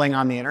gambling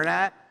on the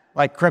internet,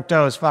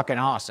 crypto is fucking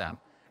awesome.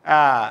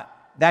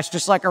 That's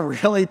just a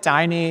really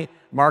tiny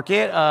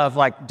market of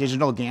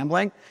digital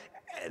gambling.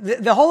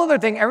 The whole other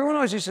thing, everyone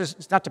always uses,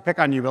 it's not to pick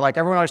on you, but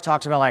everyone always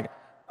talks about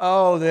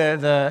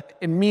the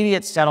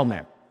immediate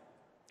settlement.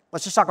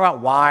 Let's just talk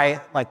about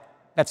why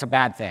that's a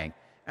bad thing.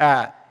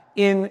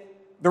 The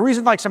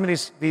reason some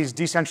of these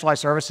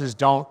decentralized services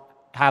don't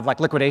have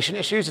liquidation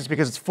issues is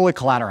because it's fully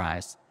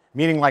collateralized,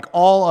 meaning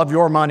all of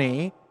your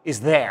money is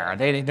there.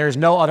 There's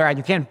no other,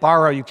 you can't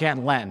borrow, you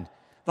can't lend.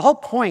 The whole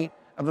point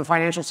of the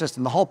financial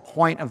system, the whole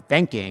point of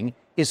banking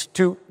is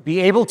to be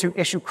able to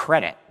issue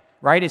credit,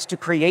 right? It's to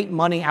create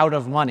money out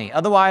of money.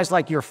 Otherwise,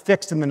 you're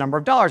fixed in the number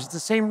of dollars. It's the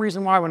same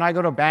reason why when I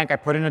go to a bank, I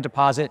put in a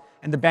deposit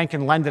and the bank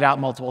can lend it out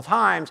multiple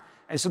times.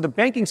 And so the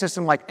banking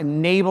system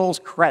enables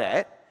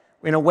credit,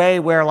 in a way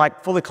where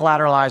like fully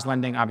collateralized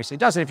lending obviously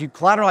doesn't. If you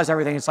collateralize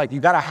everything, it's like you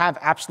got to have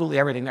absolutely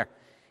everything there.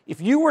 If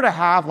you were to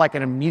have like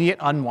an immediate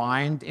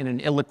unwind in an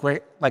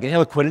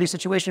illiquidity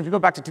situation, if you go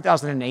back to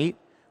 2008,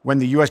 when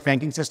the US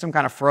banking system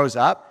kind of froze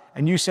up,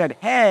 and you said,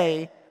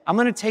 hey, I'm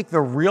going to take the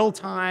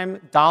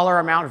real-time dollar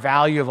amount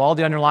value of all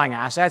the underlying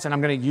assets, and I'm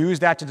going to use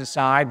that to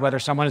decide whether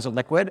someone is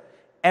illiquid,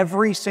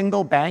 every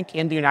single bank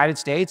in the United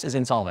States is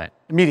insolvent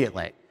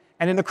immediately.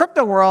 And in the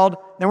crypto world,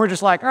 then we're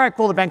just like, all right,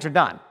 cool, the banks are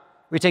done.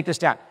 We take this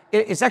down.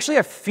 It's actually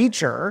a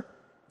feature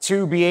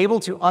to be able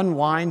to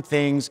unwind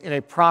things in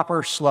a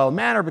proper, slow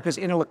manner, because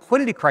in a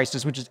liquidity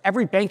crisis, which is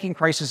every banking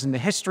crisis in the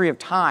history of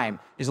time,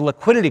 is a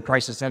liquidity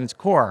crisis at its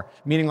core,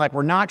 meaning like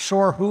we're not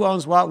sure who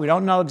owns what, we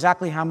don't know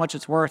exactly how much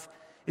it's worth,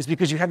 is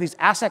because you have these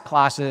asset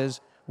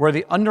classes where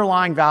the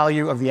underlying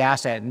value of the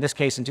asset, in this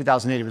case in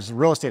 2008, it was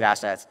real estate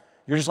assets,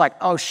 you're just like,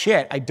 oh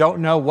shit, I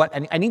don't know what,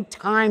 I need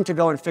time to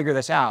go and figure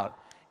this out.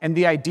 And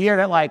the idea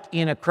that like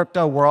in a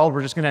crypto world,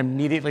 we're just gonna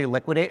immediately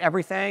liquidate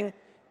everything,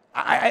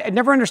 I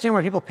never understand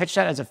why people pitch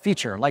that as a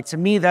feature. Like to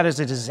me, that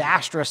is a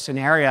disastrous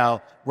scenario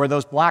where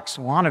those black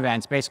swan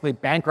events basically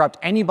bankrupt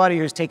anybody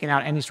who's taken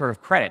out any sort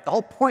of credit. The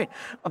whole point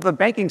of the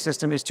banking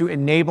system is to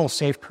enable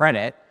safe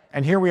credit.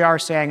 And here we are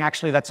saying,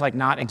 actually, that's like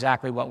not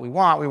exactly what we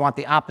want. We want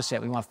the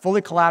opposite. We want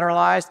fully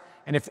collateralized.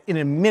 And if in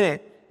a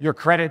minute your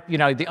credit, you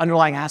know, the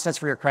underlying assets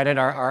for your credit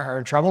are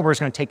in trouble, we're just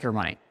going to take your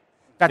money.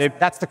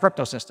 That's the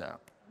crypto system.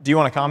 Do you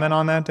want to comment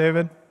on that,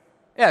 David?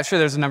 Yeah, sure.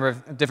 There's a number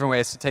of different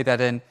ways to take that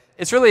in.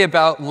 It's really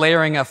about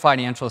layering a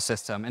financial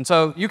system. And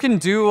so you can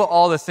do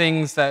all the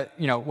things that,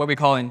 you know, what we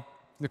call in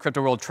the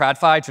crypto world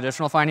TradFi,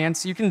 traditional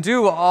finance. You can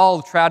do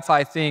all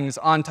TradFi things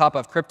on top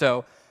of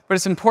crypto, but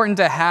it's important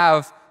to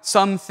have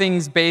some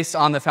things based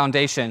on the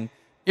foundation.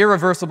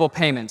 Irreversible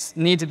payments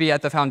need to be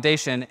at the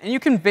foundation, and you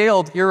can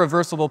build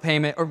irreversible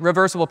payment or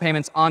reversible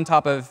payments on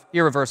top of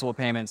irreversible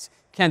payments.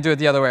 Can't do it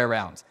the other way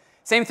around.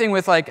 Same thing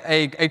with like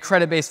a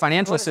credit-based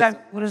financial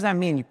system. What does that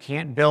mean? You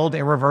can't build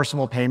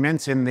irreversible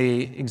payments in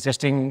the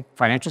existing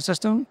financial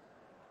system?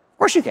 Of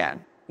course you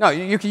can. No,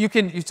 you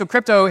can. So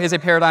crypto is a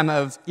paradigm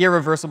of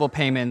irreversible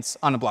payments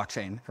on a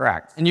blockchain.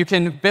 Correct. And you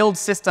can build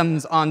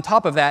systems on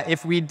top of that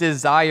if we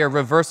desire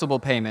reversible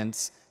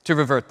payments to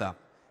revert them.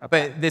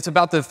 Okay. But it's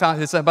about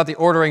the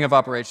ordering of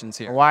operations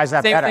here. Why is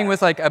that better? Same thing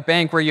with like a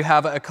bank where you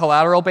have a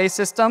collateral-based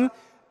system,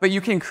 but you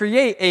can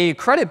create a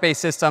credit-based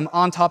system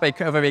on top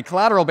of a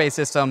collateral-based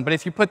system. But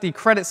if you put the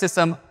credit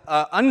system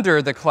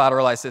under the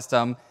collateralized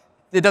system,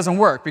 it doesn't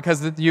work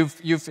because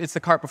it's the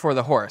cart before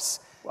the horse.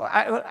 Well,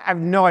 I have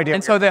no idea.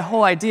 And so the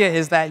whole idea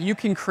is that you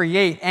can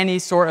create any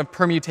sort of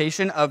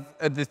permutation of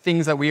the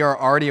things that we are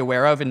already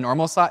aware of in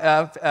normal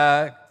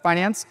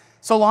finance,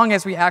 so long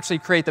as we actually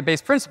create the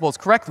base principles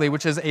correctly,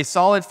 which is a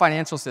solid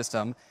financial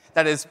system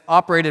that is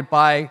operated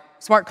by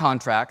smart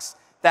contracts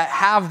that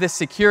have this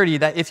security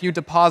that if you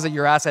deposit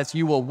your assets,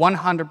 you will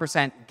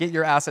 100% get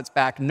your assets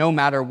back no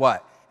matter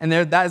what. And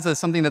that is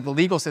something that the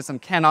legal system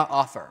cannot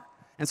offer.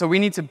 And so we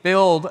need to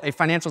build a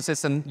financial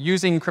system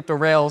using crypto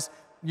rails,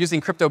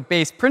 using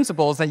crypto-based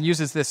principles that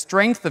uses the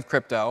strength of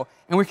crypto,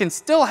 and we can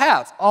still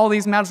have all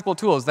these magical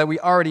tools that we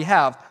already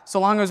have, so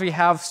long as we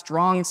have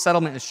strong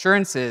settlement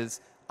assurances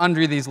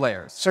under these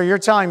layers. So you're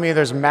telling me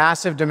there's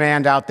massive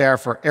demand out there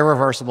for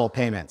irreversible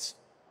payments?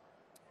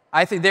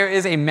 I think there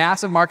is a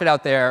massive market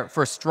out there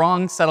for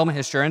strong settlement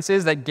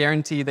assurances that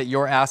guarantee that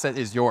your asset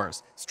is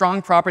yours.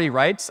 Strong property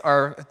rights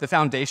are the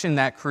foundation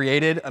that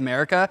created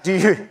America.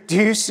 Do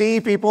you see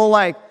people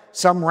like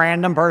some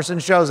random person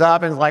shows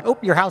up and is like, oh,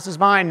 your house is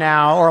mine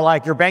now, or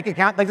like your bank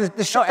account, like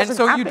this shit doesn't and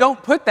so happen. You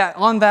don't put that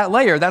on that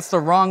layer. That's the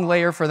wrong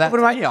layer for that.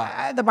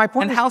 My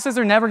point and is, houses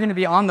are never going to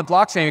be on the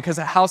blockchain because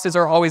houses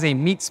are always a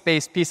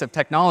meat-space piece of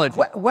technology.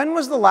 When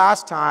was the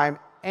last time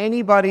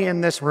anybody in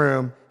this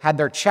room had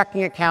their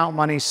checking account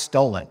money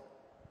stolen?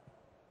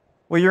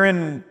 Well, you're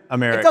in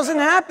America. It doesn't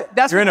happen.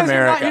 You're in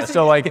America,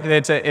 so like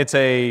it's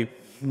a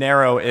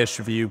narrow-ish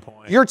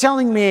viewpoint. You're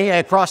telling me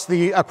across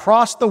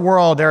the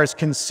world there is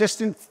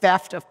consistent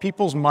theft of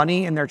people's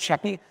money in their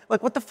checking?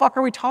 Like, what the fuck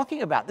are we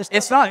talking about? This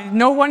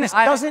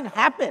doesn't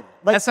happen.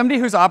 Like, as somebody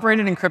who's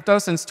operated in crypto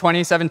since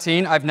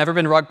 2017, I've never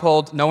been rug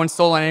pulled. No one's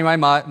stolen any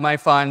of my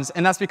funds,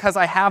 and that's because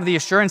I have the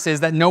assurances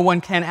that no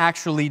one can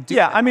actually do.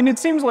 Yeah, I mean, it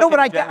seems like no,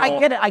 but I get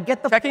it. I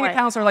get the checking point.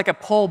 accounts are like a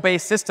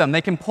pull-based system.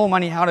 They can pull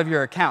money out of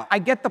your account. I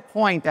get the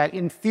point that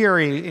in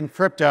theory, in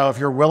crypto, if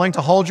you're willing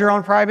to hold your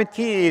own private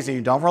keys and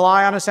you don't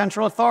rely on a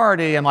central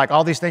authority and like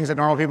all these things that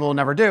normal people will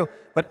never do,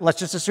 but let's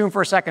just assume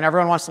for a second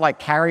everyone wants to like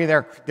carry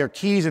their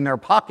keys in their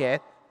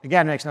pocket.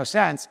 Again, it makes no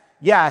sense.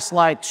 Yes,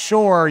 like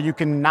sure, you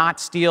can not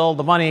steal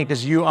the money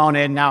because you own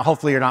it. Now,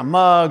 hopefully you're not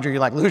mugged or you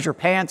like lose your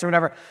pants or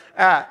whatever.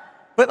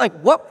 But like,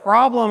 what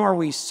problem are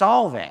we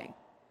solving?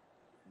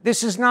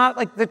 This is not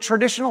like the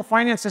traditional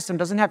finance system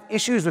doesn't have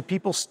issues with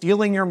people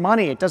stealing your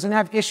money. It doesn't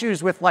have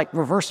issues with like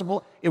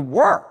reversible. It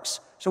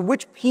works. So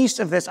which piece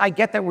of this? I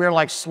get that we're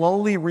like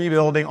slowly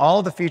rebuilding all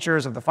of the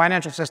features of the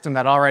financial system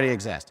that already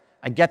exist.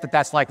 I get that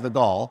that's like the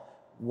goal.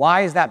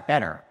 Why is that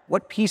better?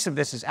 What piece of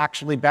this is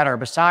actually better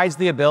besides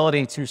the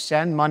ability to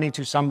send money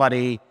to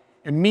somebody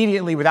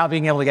immediately without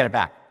being able to get it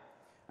back.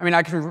 I mean,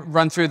 I can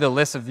run through the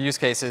list of use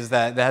cases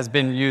that has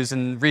been used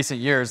in recent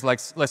years. Like,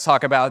 let's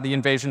talk about the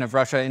invasion of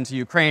Russia into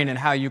Ukraine and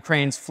how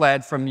Ukrainians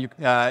fled from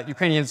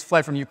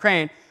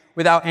Ukraine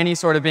without any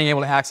sort of being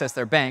able to access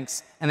their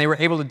banks. And they were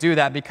able to do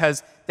that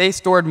because they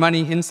stored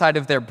money inside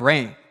of their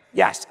brain.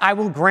 Yes, I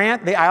will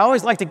grant, I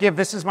always like to give,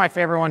 this is my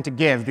favorite one to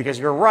give, because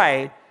you're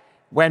right.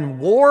 When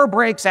war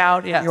breaks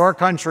out in your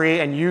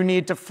country and you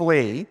need to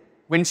flee,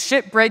 when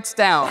shit breaks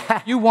down,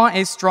 you want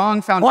a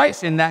strong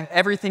foundation that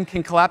everything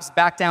can collapse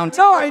back down to.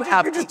 No, you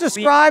just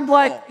described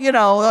like, you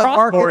know, a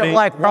market of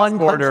like one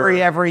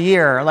country every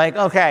year. Like,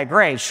 okay,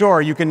 great,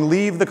 sure, you can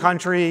leave the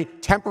country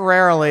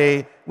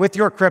temporarily with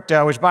your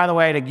crypto, which by the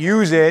way, to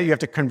use it, you have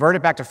to convert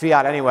it back to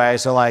fiat anyway.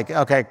 So like,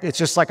 okay, it's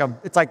just like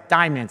it's like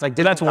diamonds. Like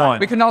that's one.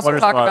 We can also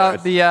talk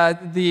about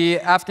the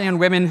Afghan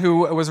woman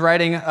who was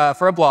writing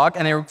for a blog,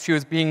 and she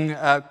was being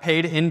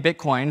paid in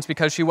Bitcoins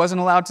because she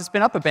wasn't allowed to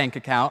spin up a bank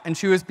account, and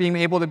she was being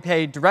able to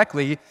pay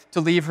directly to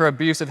leave her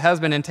abusive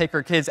husband and take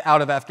her kids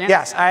out of Afghanistan.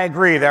 Yes, I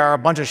agree. There are a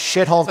bunch of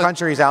shithole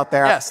countries out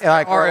there. Yes,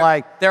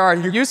 there are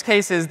use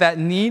cases that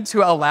need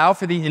to allow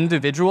for the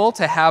individual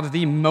to have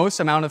the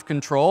most amount of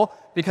control.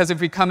 Because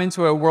if we come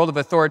into a world of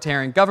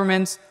authoritarian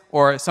governments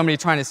or somebody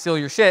trying to steal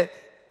your shit,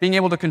 being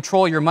able to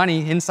control your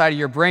money inside of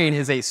your brain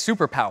is a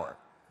superpower.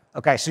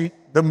 Okay, so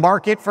the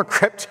market for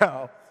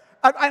crypto,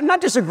 I'm not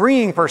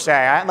disagreeing per se.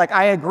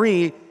 I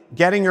agree,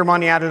 getting your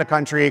money out of the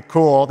country,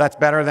 cool. That's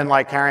better than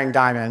like carrying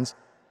diamonds.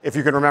 If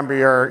you can remember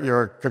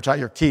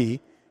your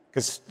key,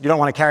 because you don't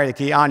want to carry the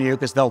key on you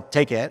because they'll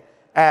take it.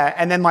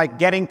 And then like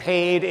getting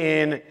paid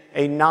in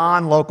a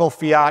non-local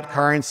fiat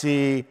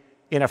currency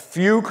in a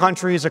few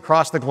countries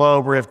across the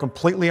globe where we have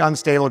completely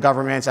unstable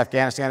governments.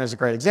 Afghanistan is a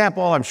great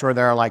example. I'm sure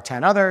there are like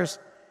 10 others.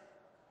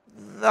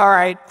 All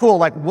right, cool.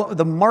 Like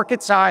the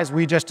market size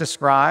we just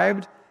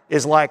described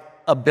is like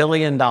 $1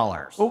 billion.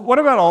 Well, what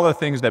about all the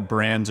things that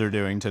brands are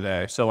doing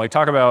today? So like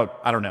talk about,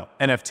 I don't know,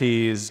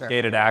 NFTs,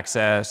 gated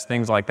access,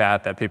 things like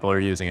that people are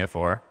using it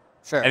for.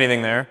 Sure.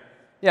 Anything there?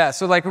 Yeah,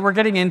 so like we're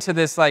getting into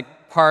this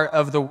like part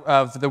of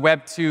the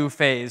Web 2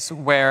 phase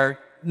where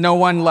no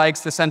one likes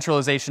the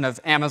centralization of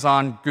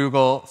Amazon,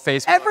 Google,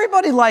 Facebook.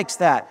 Everybody likes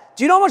that.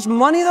 Do you know how much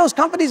money those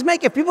companies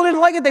make? If people didn't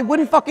like it, they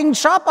wouldn't fucking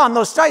shop on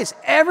those sites.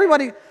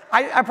 Everybody,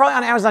 I'm probably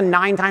on Amazon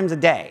 9 times a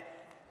day.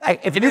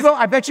 Like,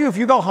 I bet you if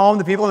you go home,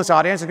 the people in this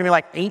audience, there's gonna be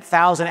like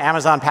 8,000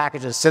 Amazon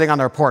packages sitting on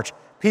their porch.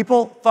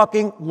 People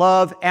fucking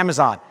love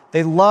Amazon.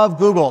 They love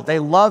Google. They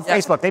love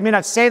Facebook. They may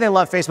not say they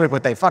love Facebook,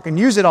 but they fucking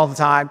use it all the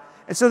time.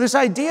 And so this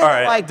idea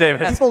that like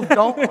people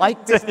don't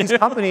like these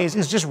companies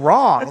is just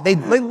wrong. They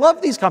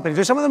love these companies.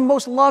 They're some of the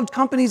most loved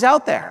companies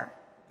out there.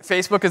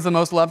 Facebook is the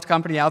most loved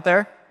company out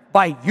there?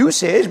 By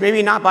usage,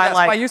 maybe not by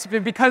by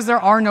usage, because there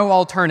are no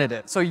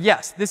alternatives. So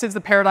yes, this is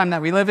the paradigm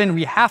that we live in.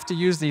 We have to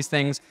use these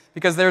things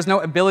because there's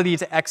no ability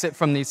to exit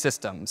from these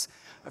systems.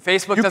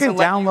 Facebook you doesn't can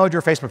download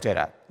your Facebook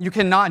data. You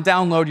cannot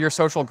download your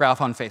social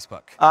graph on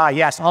Facebook.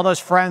 Yes, all those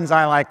friends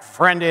I like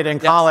friended in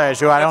college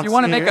who I don't see.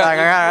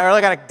 I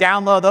really got to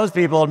download those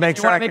people and make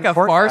sure I can make a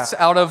farce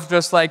out of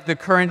just like the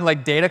current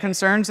like data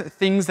concerns,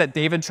 things that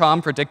David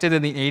Chom predicted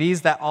in the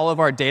 80s that all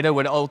of our data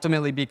would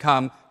ultimately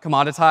become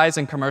commoditized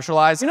and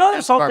commercialized. You know,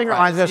 this whole thing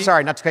reminds me of,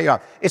 sorry, not to cut you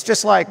off. It's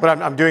just like,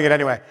 but I'm doing it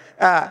anyway.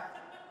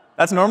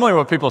 That's normally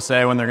what people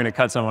say when they're going to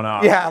cut someone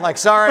off. Yeah, like,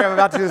 sorry, I'm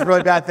about to do this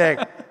really bad thing.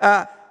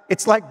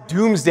 It's like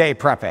doomsday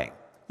prepping.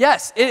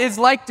 Yes, it is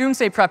like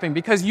doomsday prepping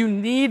because you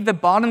need the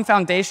bottom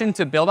foundation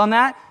to build on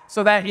that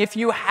so that if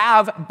you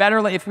have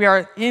if we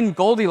are in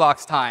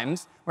Goldilocks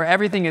times where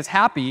everything is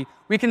happy,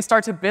 we can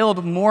start to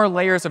build more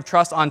layers of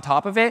trust on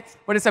top of it.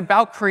 But it's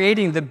about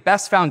creating the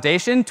best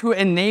foundation to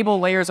enable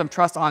layers of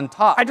trust on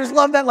top. I just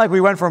love that like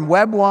we went from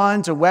Web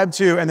 1 to Web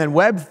 2 and then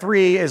Web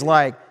 3 is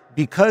like,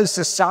 because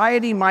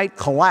society might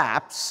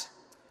collapse,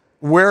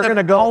 we're going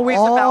to go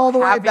all the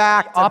way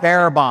back to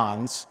bearer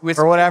bonds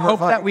or whatever. Hope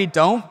that we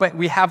don't, but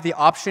we have the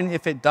option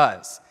if it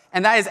does.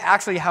 And that is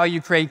actually how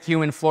you create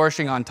human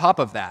flourishing on top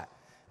of that.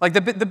 Like the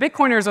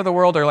Bitcoiners of the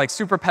world are like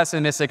super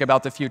pessimistic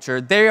about the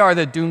future. They are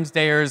the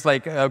doomsdayers,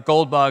 like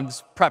gold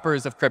bugs,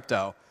 preppers of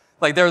crypto.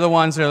 Like they're the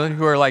ones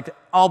who are like,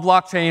 all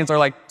blockchains are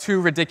like too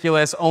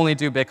ridiculous, only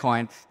do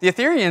Bitcoin. The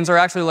Ethereans are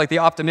actually like the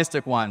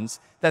optimistic ones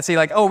that say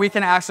like, oh, we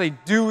can actually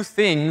do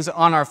things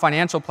on our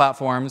financial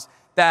platforms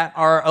that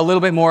are a little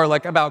bit more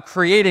like about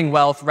creating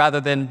wealth rather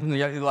than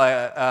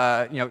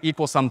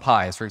equal sum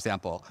pies, for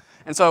example.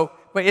 And so,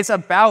 but it's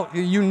about,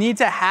 you need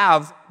to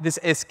have this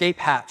escape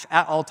hatch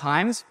at all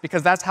times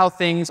because that's how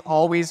things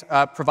always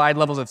provide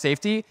levels of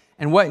safety.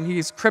 And what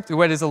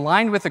is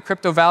aligned with the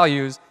crypto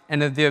values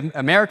and the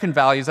American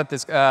values that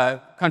this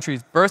country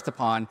is birthed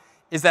upon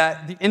is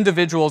that the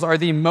individuals are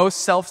the most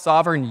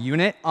self-sovereign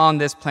unit on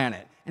this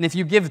planet. And if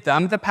you give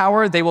them the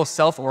power, they will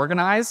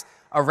self-organize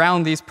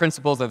around these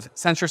principles of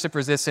censorship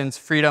resistance,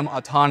 freedom,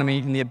 autonomy,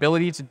 and the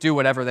ability to do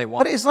whatever they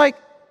want. But it's like,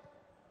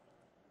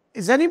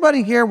 is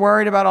anybody here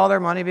worried about all their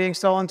money being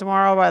stolen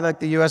tomorrow by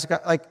like the U.S.?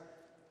 Like,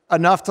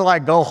 enough to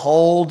like go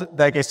hold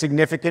like a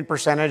significant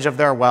percentage of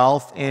their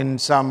wealth in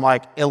some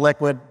like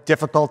illiquid,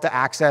 difficult to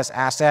access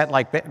asset,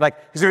 like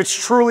because if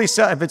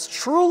it's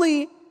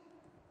truly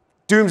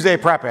doomsday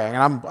prepping,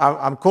 and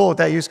I'm cool with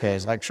that use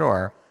case, like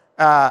sure,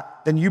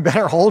 then you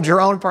better hold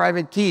your own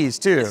private keys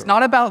too. It's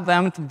not about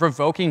them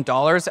revoking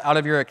dollars out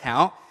of your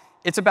account.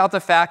 It's about the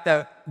fact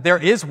that there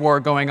is war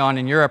going on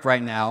in Europe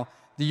right now.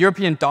 The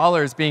European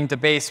dollar is being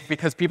debased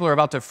because people are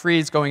about to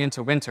freeze going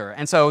into winter.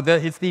 And so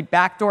it's the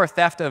backdoor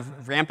theft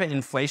of rampant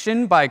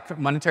inflation by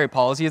monetary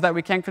policies that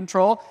we can't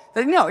control.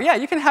 That, yeah,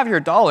 you can have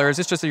your dollars.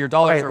 It's just that your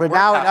dollars are worth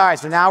all right,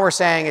 so now we're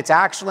saying it's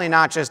actually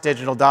not just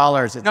digital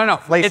dollars. It's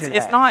inflation.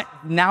 It's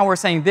not now we're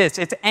saying this.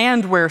 It's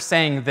and we're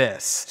saying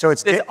this. So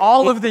it's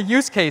all of the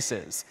use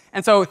cases.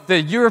 And so the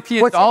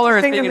European dollar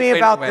is being inflated. What's interesting to me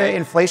about the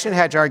inflation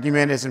hedge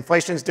argument is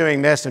inflation's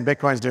doing this and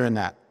Bitcoin's doing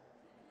that.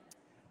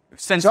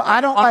 So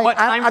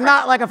I'm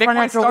not like a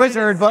financial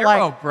wizard, but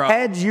like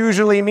hedge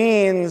usually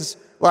means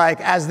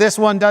like as this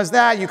one does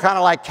that, you kind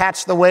of like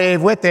catch the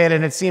wave with it,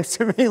 and it seems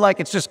to me like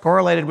it's just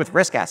correlated with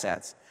risk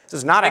assets. This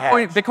is not a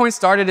hedge. Bitcoin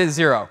started at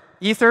 0.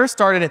 Ether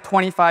started at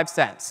 25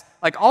 cents.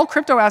 Like all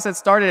crypto assets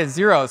started at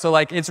 0, so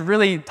like it's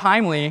really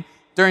timely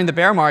during the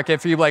bear market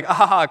for you to be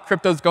like,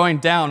 crypto's going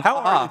down. How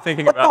are you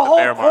thinking about the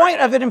bear market? The whole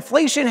point of an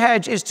inflation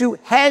hedge is to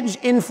hedge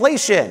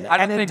inflation. I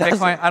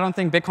don't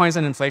think Bitcoin's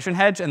an inflation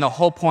hedge, and the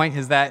whole point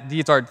is that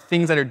these are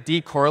things that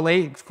are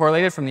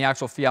correlated from the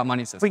actual fiat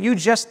money system. But you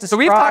just described... So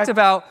we've talked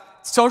about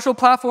social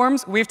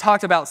platforms, we've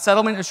talked about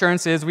settlement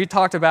assurances, we've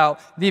talked about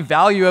the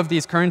value of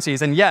these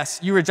currencies, and yes,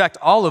 you reject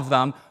all of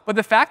them, but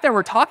the fact that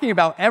we're talking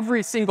about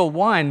every single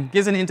one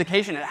gives an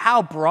indication of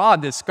how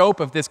broad the scope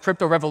of this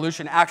crypto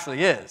revolution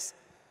actually is.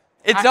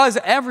 It does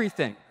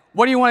everything.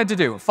 What do you want it to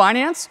do?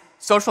 Finance,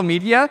 social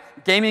media,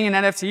 gaming and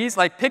NFTs?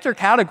 Like, pick your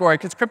category,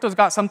 because crypto's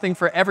got something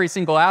for every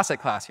single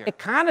asset class here. It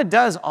kind of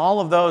does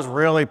all of those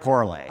really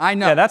poorly. I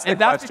know. Yeah, that's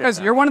because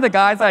you're one of the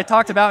guys that I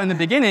talked about in the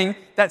beginning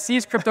that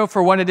sees crypto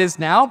for what it is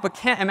now, but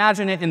can't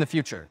imagine it in the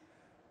future.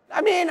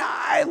 I mean,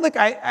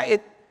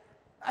 I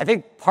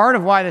think part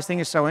of why this thing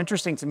is so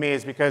interesting to me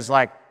is because,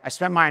 like, I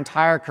spent my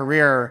entire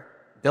career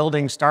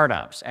building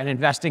startups and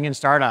investing in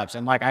startups,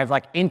 and like I've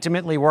like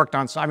intimately worked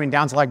on,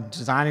 down to like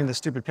designing the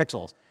stupid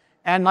pixels.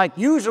 And like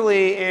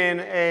usually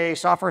in a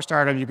software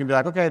startup, you can be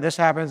like, okay, this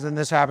happens and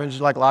this happens,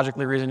 you like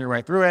logically reason your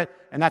way through it.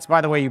 And that's,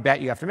 by the way, you bet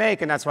you have to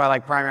make, and that's why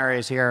like Primary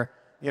is here,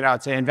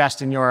 to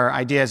invest in your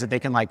ideas that they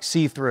can like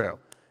see through.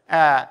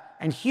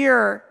 And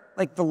here,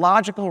 like the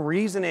logical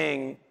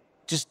reasoning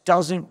just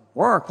doesn't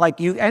work. Like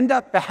you end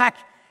up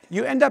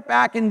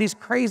back in these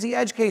crazy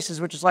edge cases,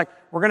 which is like,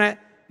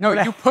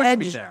 you pushed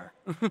me there.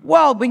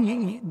 Well, but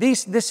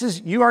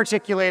you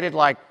articulated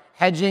like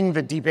hedging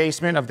the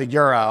debasement of the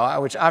euro,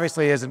 which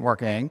obviously isn't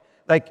working.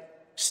 Like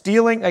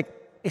stealing, like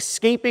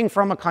escaping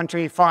from a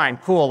country, fine,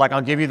 cool. Like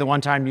I'll give you the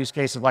one-time use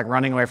case of like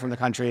running away from the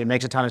country. It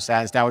makes a ton of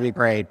sense. That would be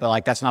great. But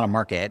like that's not a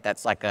market.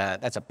 That's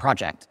a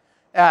project.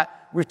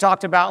 We've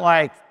talked about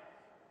like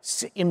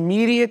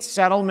immediate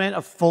settlement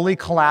of fully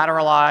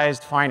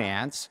collateralized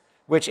finance,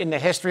 which in the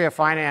history of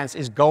finance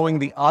is going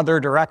the other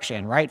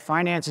direction, right?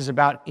 Finance is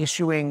about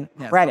issuing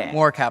credit.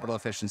 More capital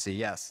efficiency,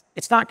 yes.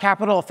 It's not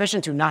capital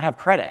efficient to not have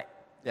credit.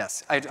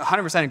 Yes, I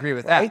 100% agree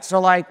with right? that. So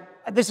like,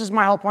 this is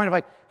my whole point of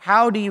like,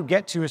 how do you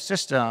get to a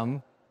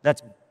system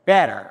that's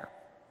better?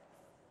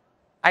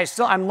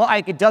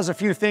 It does a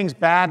few things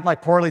bad,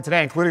 like poorly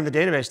today, including the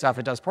database stuff,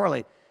 it does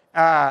poorly.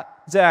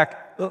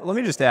 Zach, let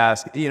me just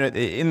ask,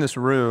 in this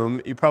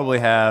room, you probably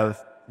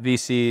have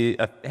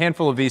a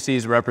handful of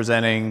VCs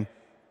representing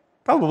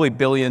probably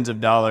billions of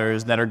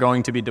dollars that are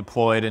going to be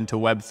deployed into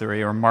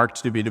Web3 or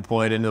marked to be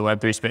deployed into the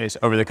Web3 space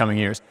over the coming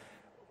years.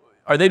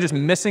 Are they just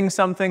missing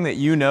something that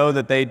you know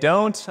that they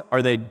don't?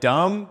 Are they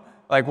dumb?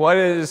 Like, what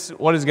is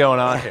going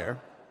on here?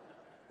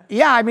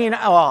 Yeah,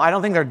 I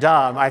don't think they're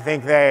dumb. I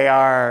think they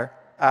are...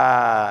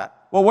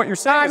 well, what you're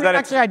saying is that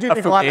actually, I do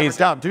think a lot of them are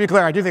dumb. To be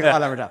clear, I do think a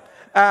lot of them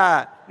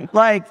are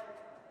dumb.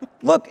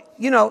 Look,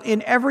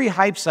 in every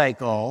hype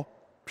cycle,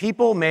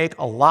 people make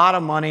a lot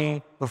of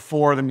money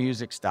before the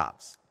music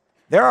stops.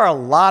 There are a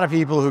lot of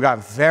people who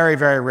got very,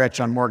 very rich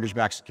on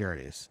mortgage-backed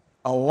securities.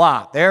 A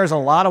lot. There's a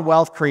lot of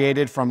wealth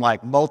created from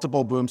like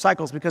multiple boom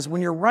cycles, because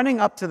when you're running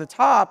up to the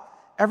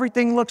top,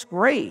 everything looks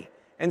great.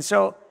 And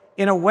so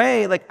in a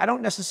way, like I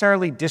don't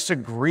necessarily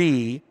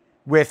disagree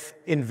with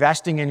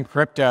investing in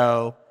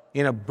crypto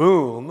in a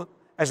boom,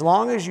 as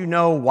long as you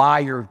know why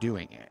you're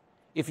doing it.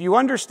 If you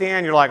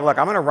understand, you're like, look,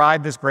 I'm going to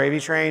ride this gravy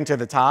train to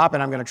the top,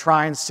 and I'm going to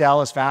try and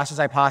sell as fast as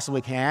I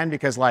possibly can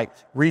because like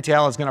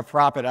retail is going to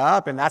prop it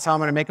up, and that's how I'm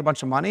going to make a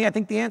bunch of money. I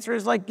think the answer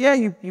is like, yeah,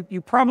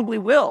 you probably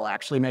will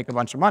actually make a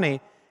bunch of money,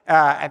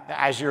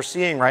 as you're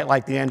seeing, right?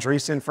 Like the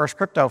Andreessen First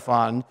Crypto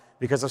Fund,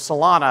 because of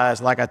Solana,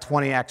 is like a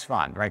 20x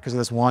fund, right? Because of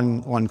this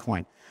one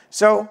coin.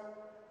 So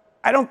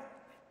I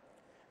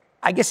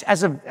guess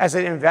as an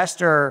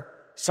investor,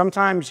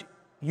 sometimes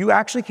you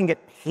actually can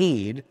get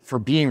paid for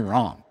being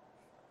wrong.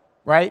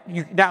 Right?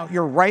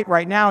 You're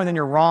right now, and then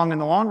you're wrong in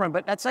the long run,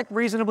 but that's like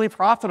reasonably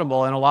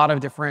profitable in a lot of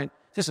different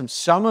systems.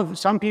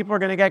 Some people are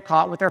going to get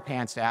caught with their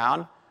pants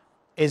down.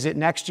 Is it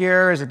next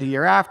year? Is it the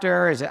year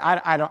after? Is it?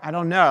 I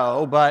don't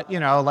know. But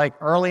like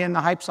early in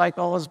the hype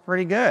cycle is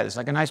pretty good. It's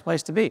like a nice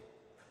place to be.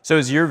 So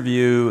is your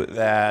view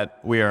that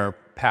we are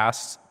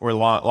past or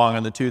long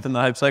on the tooth in the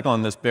hype cycle,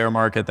 and this bear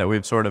market that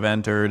we've sort of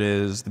entered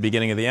is the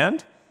beginning of the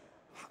end?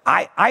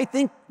 I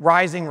think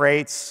rising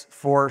rates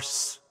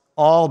force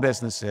all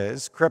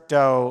businesses,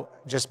 crypto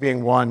just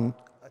being one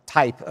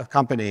type of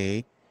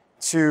company,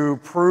 to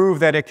prove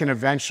that it can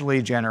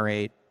eventually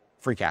generate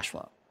free cash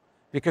flow.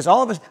 Because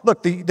all of us,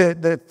 look, the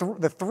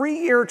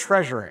 3-year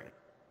treasury,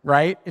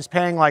 right, is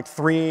paying like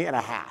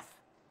 3.5.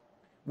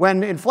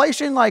 When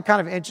inflation like kind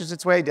of inches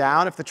its way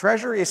down, if the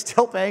treasury is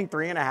still paying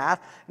 3.5,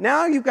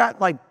 now you've got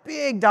like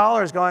big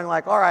dollars going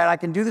like, all right, I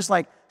can do this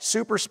like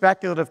super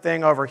speculative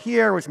thing over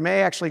here, which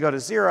may actually go to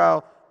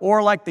 0,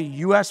 or like the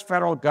US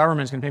federal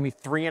government is gonna pay me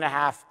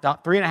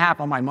 3.5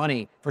 on my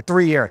money for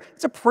 3 years.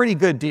 It's a pretty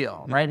good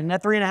deal, right? And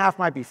that 3.5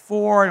 might be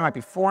 4, and it might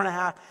be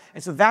 4.5.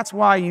 And so that's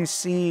why you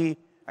see,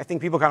 I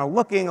think, people kind of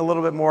looking a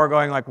little bit more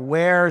going like,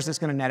 where is this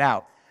gonna net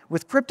out?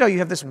 With crypto, you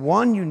have this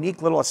one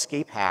unique little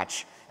escape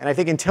hatch. And I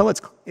think until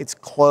it's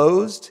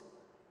closed,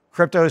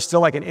 crypto is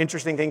still like an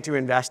interesting thing to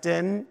invest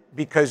in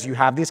because you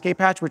have the escape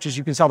hatch, which is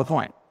you can sell the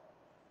coin,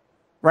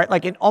 right?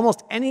 Like in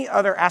almost any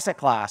other asset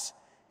class,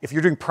 if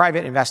you're doing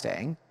private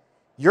investing,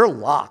 you're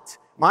locked.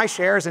 My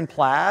shares in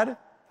Plaid,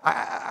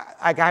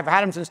 I've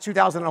had them since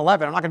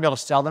 2011. I'm not gonna be able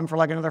to sell them for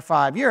like another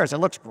 5 years. It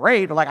looks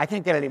great, but like I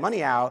can't get any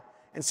money out.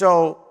 And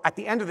so at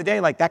the end of the day,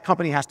 like that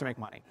company has to make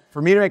money.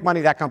 For me to make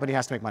money, that company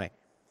has to make money.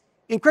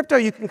 In crypto,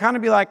 you can kind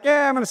of be like,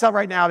 yeah, I'm gonna sell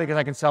right now because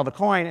I can sell the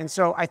coin. And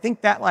so I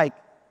think that like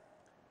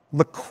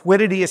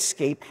liquidity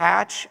escape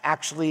hatch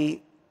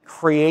actually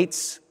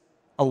creates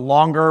a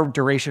longer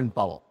duration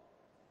bubble.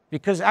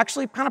 Because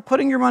actually kind of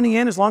putting your money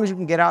in as long as you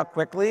can get out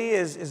quickly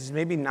is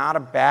maybe not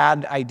a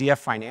bad idea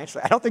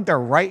financially. I don't think they're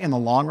right in the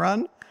long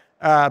run,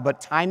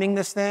 but timing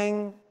this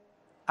thing,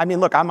 I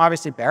mean, look, I'm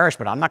obviously bearish,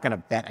 but I'm not gonna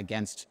bet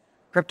against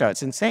crypto.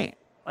 It's insane.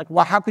 Like,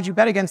 well, how could you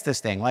bet against this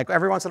thing? Like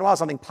every once in a while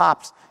something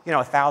pops,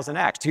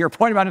 1,000x. To your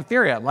point about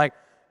Ethereum, like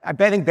I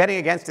think betting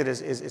against it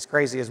is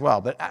crazy as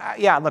well. But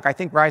yeah, look, I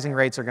think rising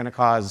rates are gonna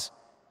cause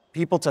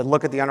people to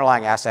look at the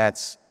underlying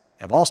assets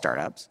of all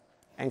startups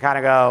and kind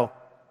of go,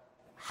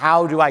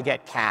 how do I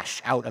get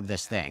cash out of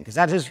this thing? Because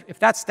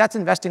that's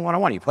investing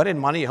 101. You put in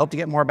money, you hope to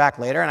get more back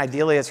later, and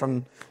ideally it's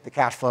from the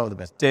cash flow of the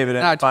business. David,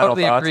 I final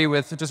totally thoughts? agree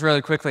with, just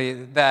really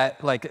quickly,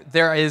 that like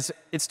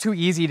it's too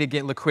easy to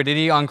get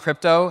liquidity on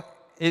crypto.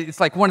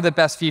 It's like one of the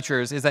best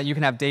features is that you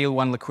can have day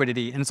one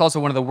liquidity, and it's also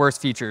one of the worst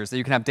features that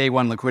you can have day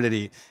one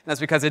liquidity. And that's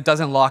because it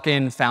doesn't lock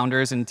in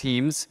founders and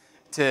teams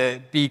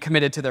to be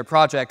committed to their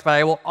project. But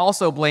I will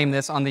also blame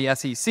this on the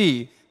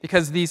SEC,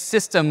 because these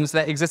systems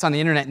that exist on the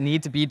internet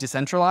need to be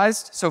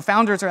decentralized. So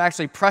founders are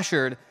actually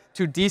pressured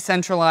to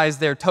decentralize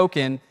their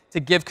token to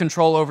give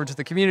control over to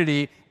the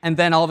community, and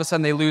then all of a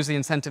sudden they lose the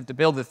incentive to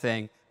build the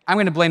thing. I'm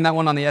going to blame that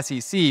one on the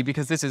SEC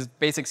because this is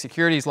basic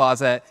securities laws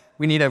that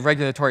we need a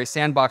regulatory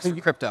sandbox for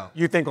crypto.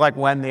 You think like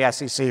when the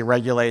SEC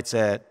regulates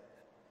it,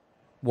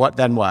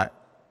 then what?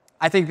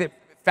 I think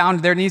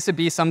that there needs to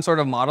be some sort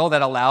of model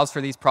that allows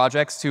for these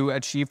projects to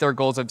achieve their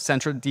goals of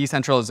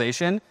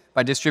decentralization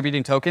by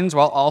distributing tokens,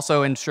 while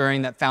also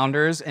ensuring that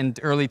founders and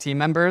early team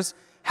members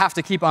have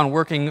to keep on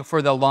working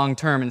for the long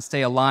term and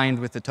stay aligned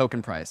with the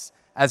token price,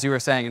 as you were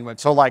saying.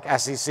 So like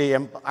SEC,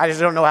 I just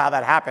don't know how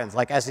that happens.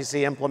 Like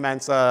SEC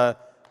implements a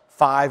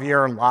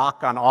 5-year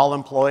lock on all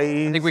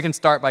employees. I think we can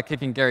start by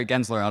kicking Gary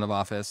Gensler out of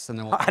office, and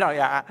then we'll. I don't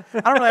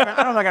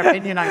have like an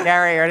opinion on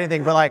Gary or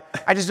anything, but like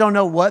I just don't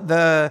know what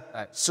the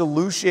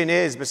solution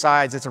is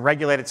besides it's a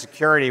regulated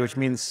security, which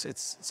means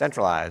it's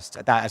centralized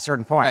at a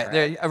certain point.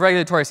 Right? A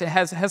regulatory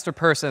Hester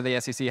Peirce of the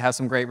SEC has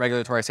some great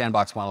regulatory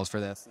sandbox models for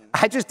this.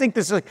 I just think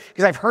this is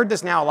because I've heard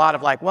this now a lot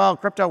of like, well,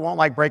 crypto won't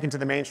like break into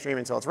the mainstream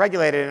until it's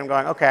regulated, and I'm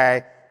going,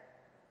 okay,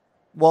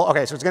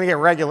 so it's going to get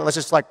regulated. Let's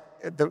just like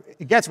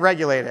it gets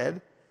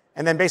regulated.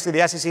 And then basically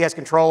the SEC has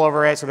control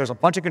over it, so there's a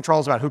bunch of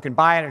controls about who can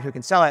buy it and who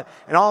can sell it.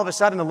 And all of a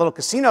sudden the little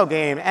casino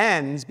game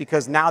ends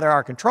because now there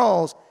are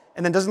controls,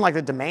 and then doesn't like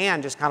the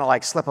demand just kind of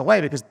like slip away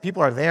because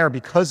people are there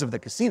because of the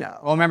casino.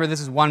 Well, remember, this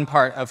is one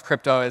part of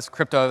crypto,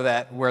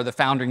 where the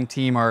founding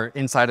team are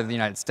inside of the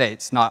United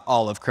States, not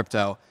all of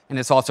crypto. And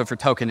it's also for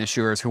token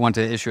issuers who want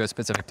to issue a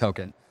specific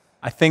token.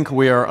 I think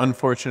we are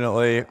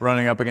unfortunately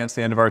running up against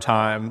the end of our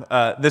time.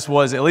 This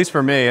was, at least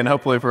for me, and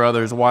hopefully for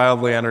others,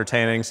 wildly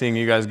entertaining seeing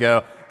you guys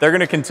go. They're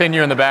going to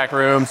continue in the back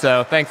room,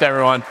 so thanks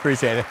everyone.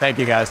 Appreciate it. Thank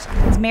you guys.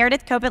 It's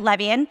Meredith Kopit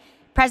Levien,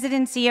 President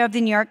and CEO of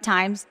the New York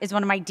Times, is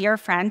one of my dear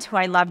friends who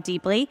I love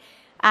deeply.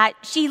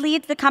 She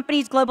leads the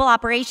company's global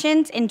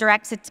operations and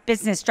directs its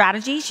business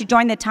strategy. She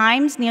joined the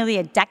Times nearly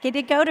a decade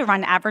ago to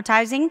run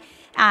advertising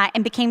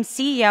and became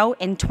CEO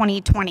in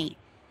 2020.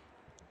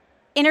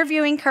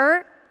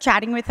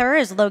 Chatting with her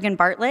is Logan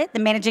Bartlett, the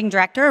managing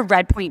director of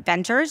Redpoint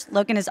Ventures.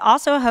 Logan is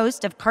also a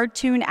host of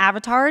Cartoon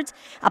Avatars,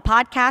 a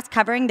podcast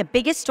covering the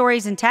biggest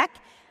stories in tech,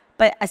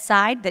 but a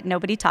side that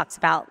nobody talks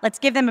about. Let's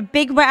give them a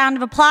big round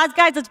of applause,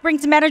 guys. Let's bring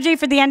some energy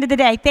for the end of the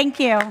day.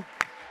 Thank you.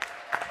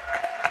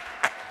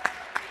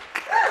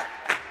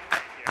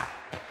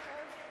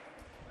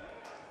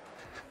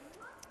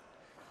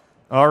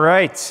 All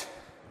right.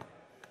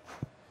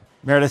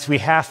 Meredith, we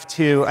have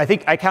to, I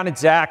think I counted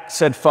Zach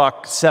said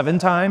fuck 7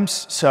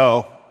 times,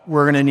 so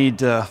we're going to need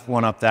to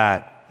one-up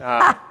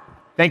that.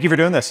 Thank you for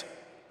doing this.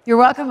 You're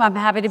welcome. I'm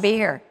happy to be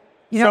here.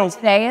 You know what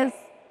today is?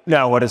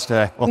 No, what is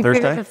today? Well, we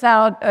Thursday? figured this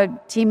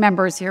out, team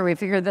members here, we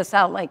figured this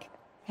out like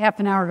half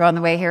an hour ago on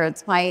the way here.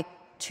 It's my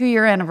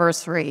 2-year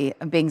anniversary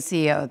of being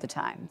CEO of the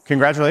Times.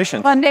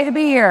 Congratulations. Fun day to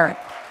be here.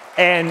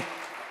 And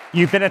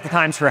you've been at the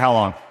Times for how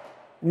long?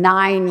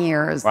 9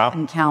 years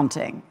and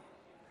counting.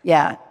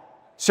 Yeah.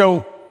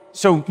 So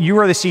you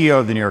are the CEO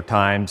of the New York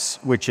Times,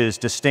 which is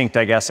distinct,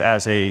 I guess,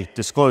 as a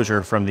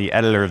disclosure from the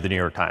editor of the New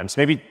York Times.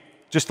 Maybe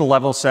just to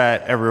level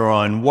set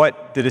everyone,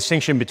 what the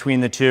distinction between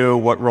the two,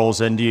 what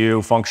rolls into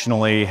you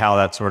functionally, how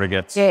that sort of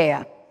gets.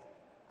 Yeah.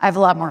 I have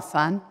a lot more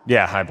fun.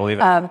 Yeah, I believe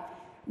it.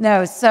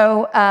 No,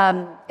 so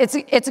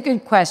it's a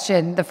good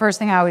question. The first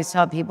thing I always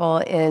tell people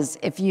is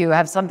if you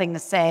have something to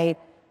say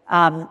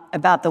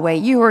about the way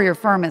you or your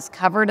firm is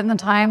covered in the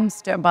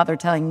Times, don't bother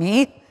telling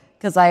me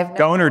because I have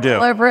no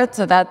control over it.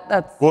 So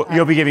that's well,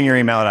 you'll be giving your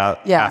email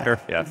out after.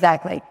 Yeah,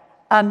 exactly.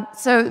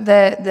 So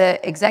the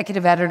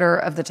executive editor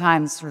of the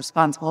Times is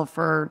responsible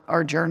for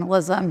our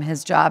journalism.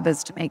 His job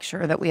is to make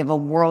sure that we have a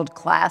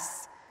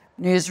world-class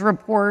news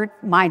report.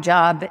 My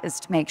job is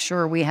to make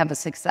sure we have a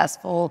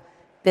successful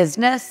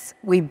business.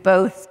 We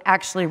both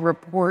actually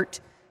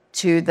report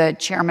to the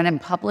chairman and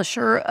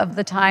publisher of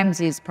the Times.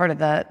 He's part of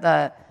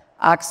the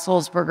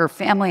Ox-Sulzberger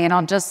family. And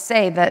I'll just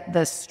say that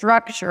the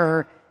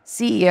structure,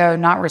 CEO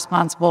not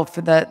responsible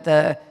for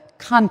the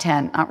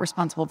content, not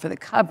responsible for the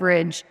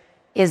coverage,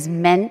 it's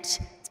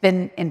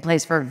been in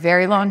place for a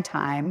very long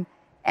time,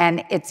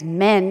 and it's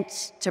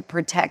meant to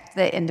protect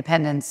the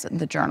independence of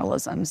the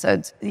journalism. So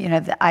it's,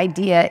 the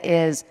idea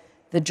is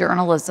the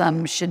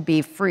journalism should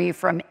be free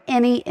from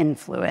any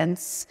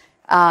influence,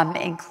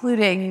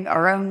 including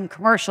our own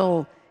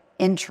commercial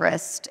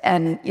interest.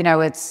 And,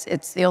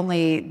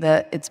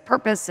 its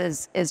purpose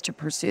is to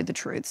pursue the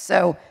truth.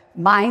 So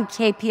my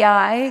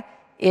KPI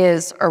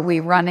is, are we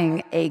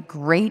running a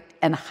great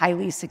and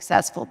highly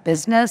successful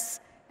business?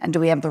 And do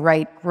we have the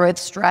right growth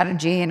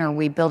strategy? And are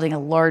we building a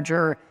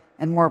larger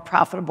and more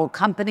profitable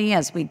company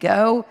as we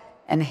go?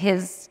 And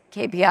his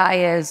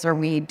KPI is, are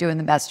we doing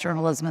the best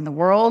journalism in the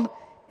world?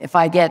 If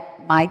I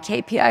get my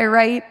KPI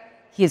right,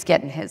 he's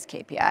getting his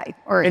KPI.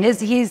 Or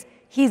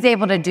he's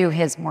able to do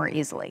his more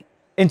easily.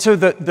 And so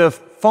the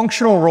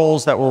functional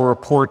roles that will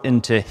report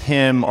into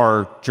him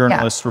are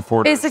journalists,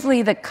 reporters?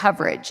 Basically the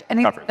coverage.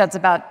 Anything that's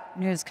about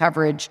news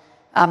coverage,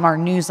 our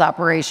news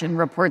operation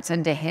reports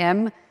into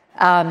him.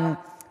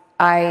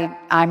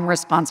 I'm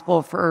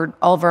responsible for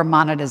all of our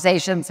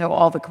monetization, so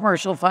all the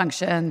commercial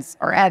functions,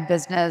 our ad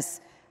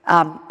business,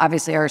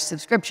 obviously our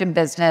subscription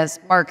business,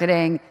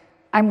 marketing.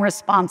 I'm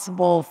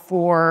responsible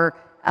for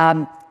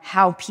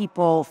how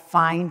people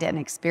find and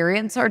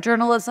experience our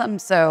journalism,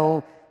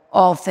 so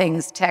all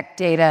things tech,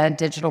 data,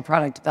 digital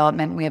product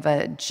development. We have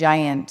a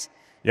giant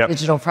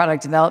digital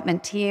product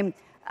development team.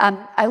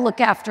 I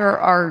look after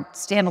our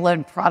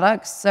standalone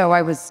products, so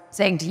I was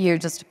saying to you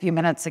just a few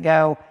minutes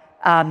ago,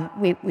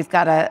 we've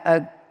got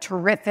a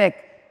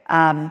terrific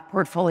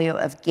portfolio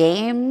of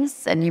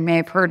games, and you may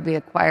have heard we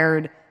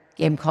acquired a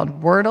game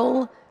called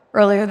Wordle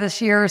earlier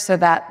this year, so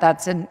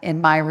that's in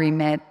my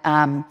remit.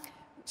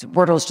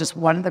 Wordle is just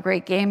one of the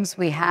great games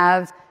we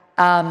have,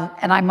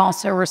 and I'm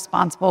also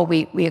responsible.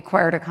 We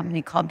acquired a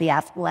company called The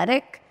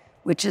Athletic,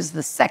 which is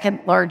the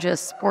second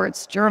largest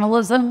sports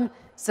journalism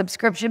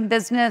subscription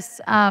business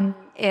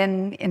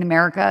in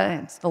America.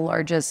 It's the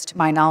largest, to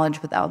my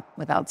knowledge,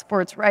 without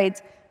sports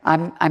rights.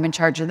 I'm in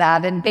charge of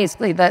that, and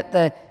basically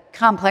the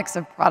complex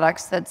of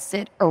products that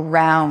sit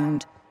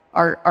around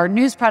our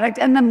news product.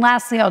 And then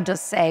lastly, I'll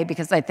just say,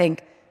 because I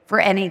think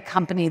for any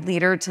company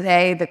leader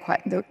today,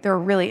 there are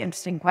really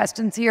interesting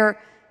questions here.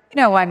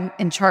 I'm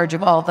in charge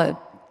of all the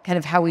kind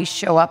of how we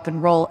show up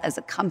and roll as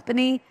a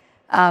company.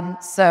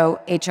 So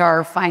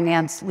HR,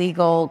 finance,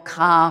 legal,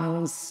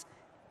 comms.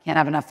 Can't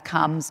have enough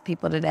comms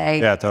people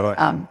today. Yeah, totally.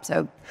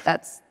 So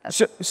that's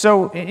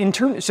so the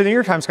New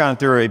York Times gone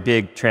through a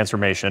big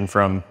transformation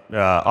from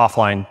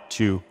offline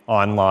to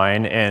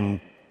online,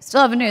 and still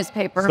have a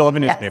newspaper.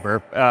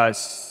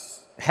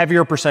 Yes.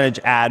 Heavier percentage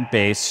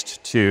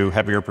ad-based to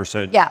heavier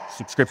percentage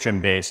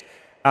subscription-based.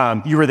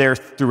 You were there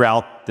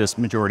throughout this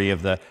majority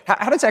of the.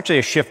 How does actually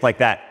a shift like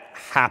that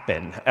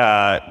happen?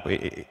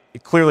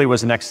 It clearly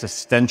was an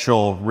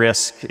existential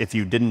risk if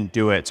you didn't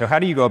do it. So how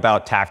do you go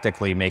about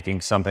tactically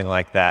making something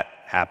like that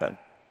happen?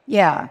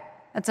 Yeah,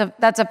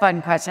 that's a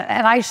fun question.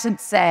 And I should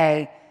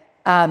say,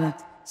 so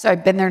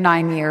I've been there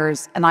 9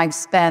 years, and I've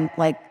spent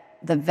like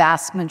the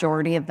vast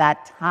majority of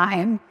that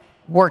time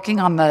working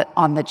on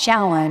the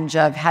challenge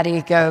of how do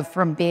you go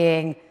from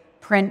being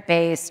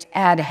print-based,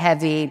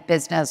 ad-heavy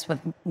business with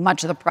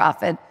much of the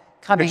profit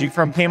coming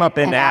from came up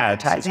in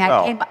ads as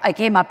well. I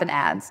came up in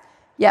ads.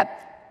 Yep.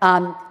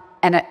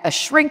 And a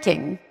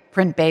shrinking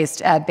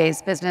print-based,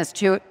 ad-based business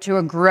to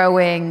a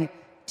growing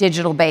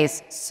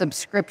digital-based,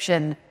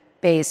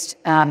 subscription-based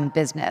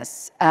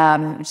business.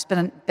 It's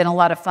been a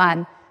lot of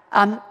fun.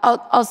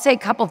 I'll say a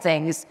couple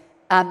things.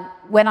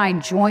 When I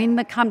joined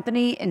the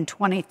company in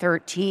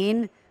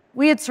 2013,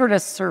 we had sort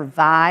of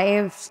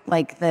survived,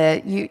 like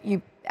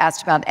you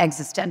asked about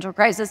existential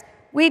crisis.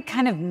 We had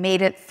kind of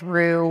made it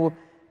through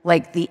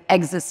like the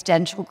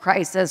existential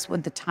crisis.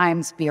 Would the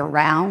Times be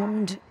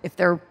around if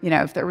there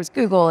was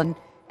Google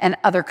and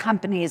other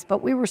companies?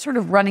 But we were sort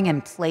of running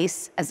in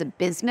place as a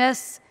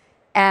business.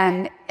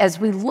 And as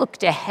we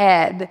looked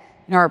ahead,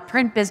 our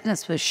print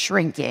business was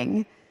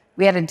shrinking.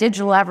 We had a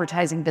digital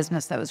advertising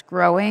business that was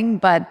growing,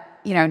 but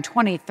in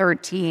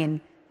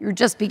 2013, you're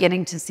just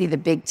beginning to see the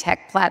big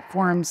tech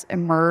platforms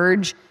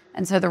emerge.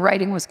 And so the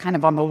writing was kind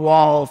of on the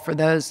wall for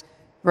those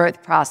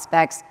growth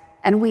prospects.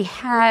 And we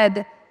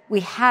had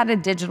a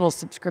digital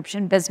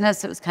subscription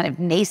business. It was kind of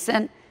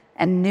nascent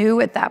and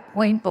new at that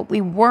point, but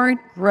we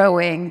weren't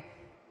growing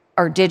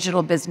our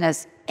digital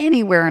business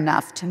anywhere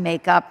enough to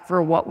make up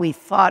for what we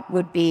thought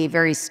would be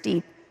very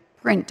steep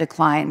print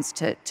declines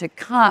to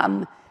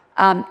come.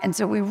 And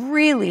so we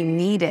really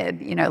needed,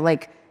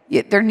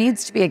 there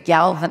needs to be a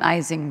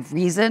galvanizing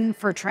reason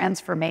for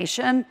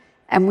transformation.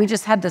 And we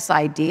just had this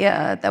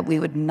idea that we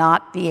would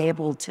not be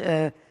able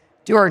to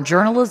do our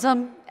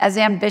journalism as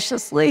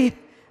ambitiously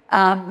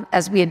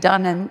as we had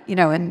done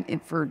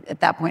for at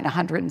that point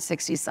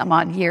 160 some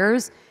odd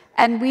years.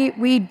 And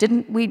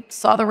we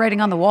saw the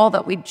writing on the wall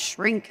that we'd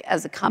shrink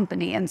as a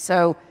company. And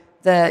so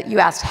you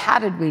asked, how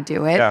did we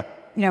do it?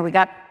 Yeah. We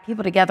got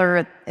people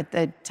together at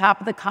the top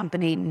of the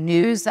company,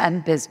 news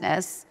and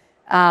business,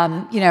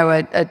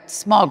 a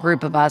small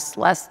group of us,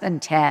 less than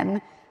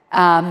 10,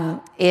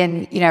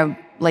 in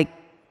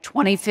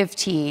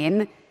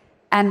 2015.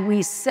 And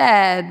we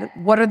said,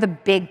 what are the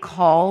big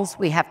calls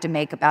we have to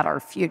make about our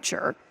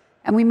future?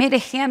 And we made a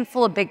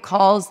handful of big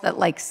calls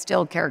that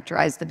still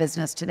characterize the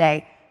business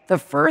today. The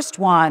first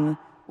one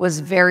was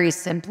very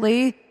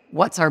simply,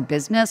 what's our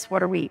business?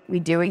 What are we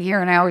doing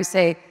here? And I always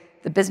say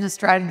the business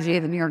strategy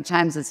of the New York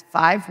Times is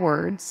 5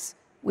 words.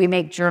 We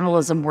make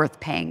journalism worth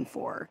paying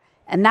for.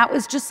 And that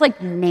was just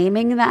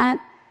naming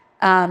that.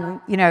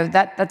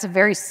 That's a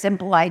very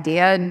simple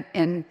idea.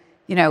 In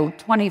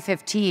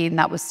 2015,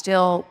 that was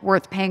still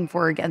worth paying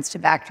for against a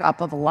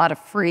backdrop of a lot of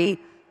free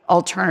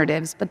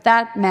alternatives. But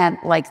that meant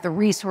the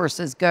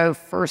resources go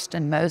first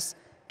and most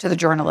to the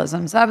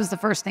journalism. So that was the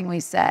first thing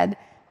we said.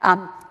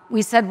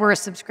 We said we're a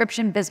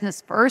subscription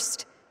business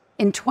first.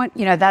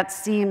 That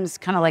seems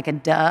kind of like a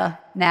duh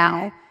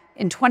now.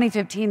 In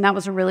 2015, that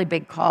was a really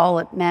big call.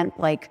 It meant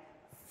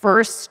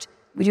first,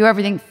 we do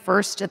everything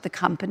first at the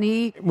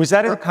company. Was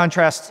that in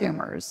contrast?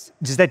 Consumers.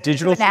 Is that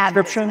digital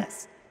subscription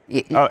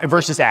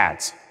versus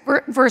ads?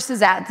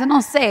 Versus ads. And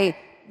I'll say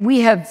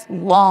we have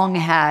long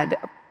had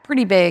a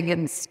pretty big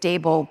and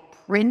stable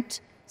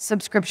print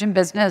subscription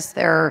business.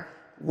 There are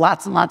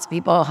lots and lots of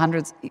people,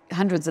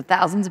 hundreds of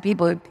thousands of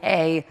people who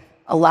pay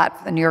a lot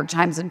for the New York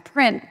Times in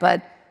print.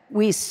 But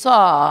we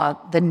saw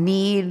the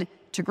need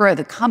to grow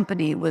the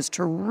company was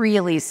to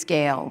really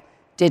scale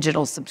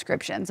digital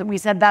subscriptions. And we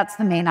said that's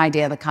the main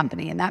idea of the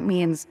company. And that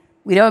means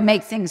we don't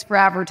make things for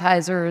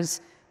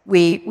advertisers.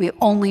 We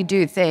only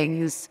do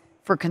things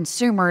for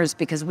consumers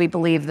because we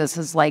believe this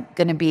is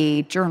going to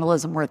be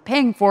journalism worth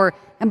paying for.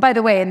 And by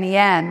the way, in the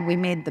end, we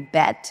made the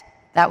bet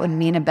that would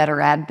mean a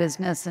better ad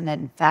business. And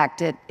in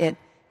fact, it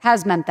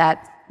has meant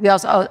that. We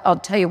also, I'll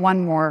tell you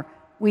one more.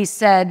 We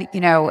said,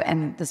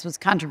 and this was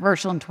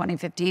controversial in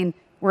 2015,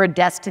 we're a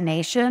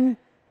destination.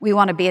 We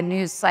want to be a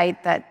news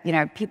site that,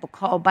 people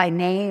call by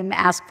name,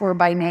 ask for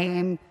by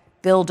name,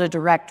 build a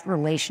direct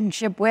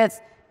relationship with.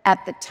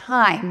 At the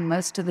time,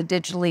 most of the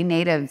digitally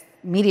native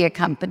media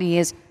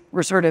companies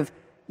were sort of,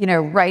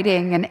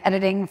 writing and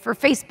editing for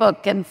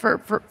Facebook and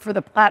for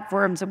the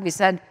platforms. And we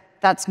said,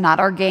 that's not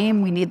our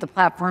game. We need the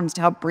platforms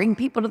to help bring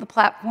people to the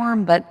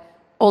platform, but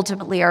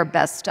ultimately our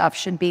best stuff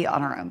should be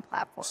on our own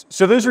platform.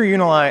 So those are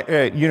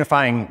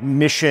unifying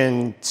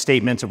mission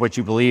statements of what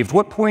you believed.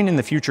 What point in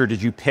the future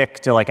did you pick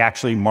to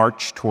actually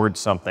march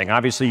towards something?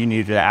 Obviously you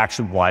needed to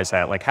actualize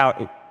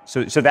that.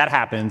 So that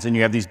happens and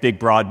you have these big,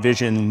 broad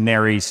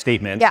visionary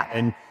statements. Yeah.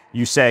 And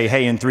you say,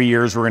 hey, in 3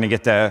 years, we're going to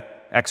get to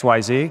X, Y,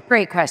 Z.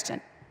 Great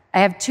question. I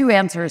have 2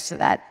 answers to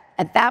that.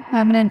 At that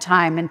moment in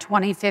time, in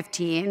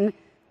 2015,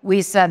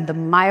 we said the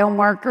mile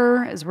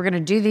marker is we're going to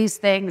do these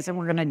things and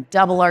we're going to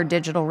double our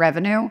digital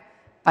revenue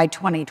by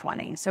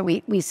 2020. So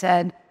we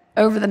said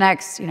over the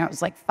next, it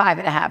was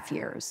 5.5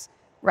 years,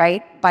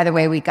 right? By the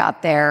way, we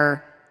got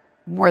there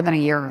more than a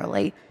year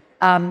early.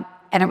 And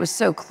it was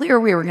so clear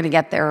we were going to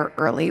get there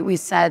early. We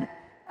said,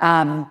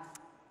 I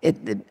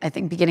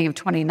think beginning of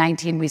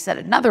 2019, we set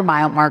another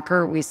mile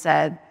marker. We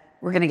said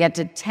we're going to get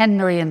to 10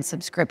 million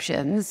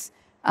subscriptions,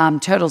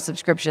 total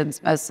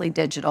subscriptions, mostly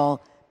digital,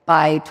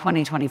 by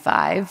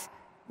 2025.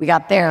 We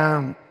got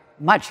there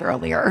much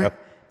earlier.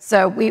 Yep.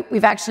 So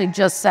we've actually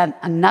just set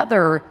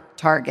another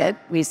target.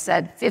 We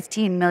said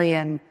 15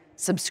 million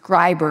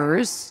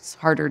subscribers. It's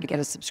harder to get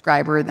a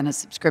subscriber than a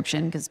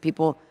subscription because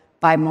people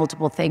buy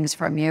multiple things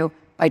from you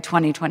by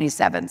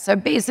 2027. So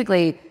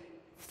basically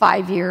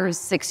 5 years,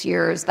 6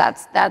 years,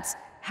 that's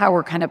how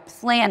we're kind of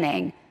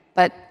planning.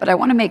 But I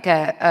want to make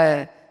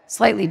a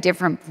slightly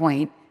different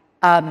point.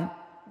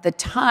 the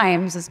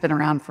Times has been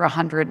around for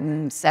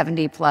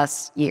 170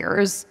 plus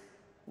years.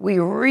 We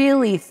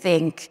really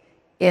think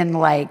in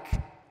like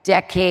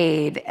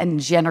decade and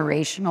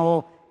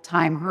generational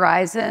time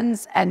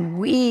horizons, and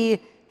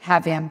we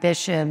have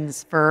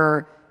ambitions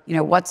for,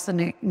 what's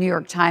the New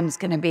York Times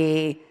going to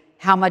be?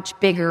 How much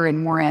bigger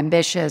and more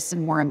ambitious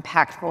and more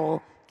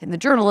impactful can the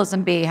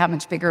journalism be? How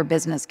much bigger a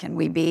business can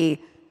we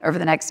be over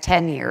the next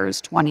 10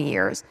 years, 20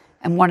 years?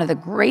 And one of the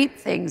great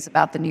things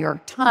about the New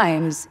York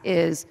Times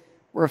is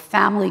we're a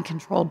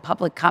family-controlled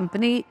public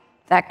company.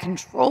 That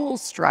control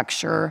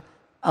structure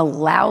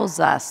allows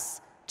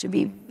us to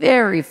be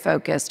very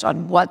focused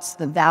on what's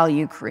the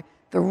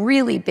the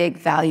really big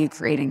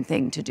value-creating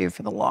thing to do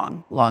for the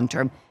long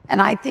term.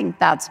 And I think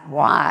that's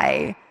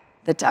why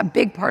a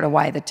big part of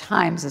why the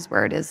Times is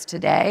where it is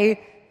today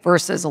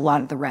versus a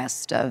lot of the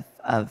rest of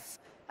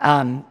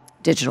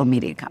digital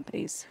media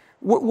companies.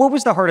 What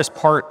was the hardest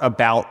part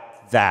about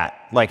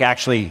that? Like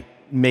actually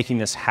making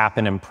this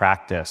happen in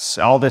practice?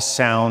 All this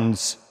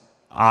sounds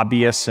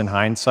obvious in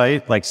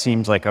hindsight, like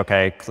seems like,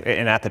 okay,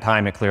 and at the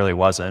time it clearly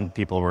wasn't.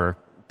 People were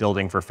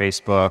building for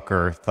Facebook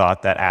or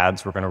thought that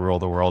ads were going to rule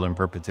the world in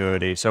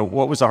perpetuity. So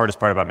what was the hardest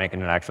part about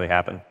making it actually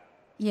happen?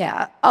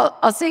 Yeah,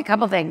 I'll say a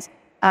couple things.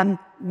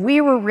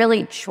 We were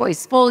really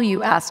choiceful.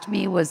 You asked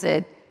me, was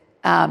it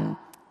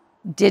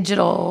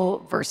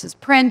digital versus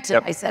print?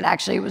 Yep. I said,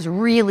 actually, it was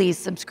really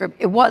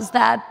it was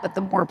that, but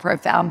the more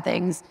profound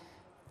thing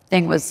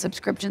was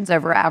subscriptions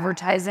over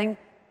advertising.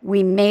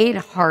 We made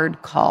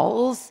hard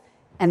calls,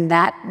 and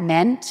that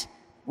meant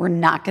we're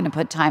not going to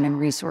put time and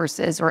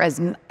resources or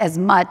as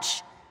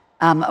much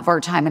of our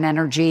time and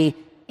energy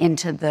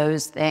into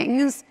those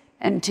things.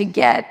 And to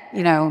get,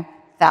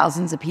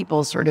 thousands of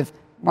people sort of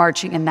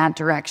marching in that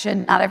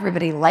direction, not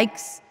everybody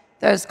likes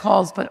those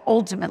calls, but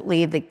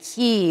ultimately the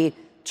key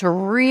to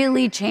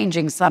really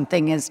changing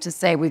something is to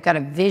say we've got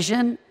a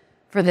vision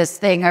for this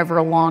thing over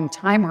a long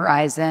time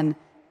horizon,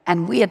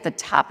 and we at the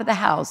top of the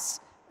house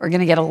are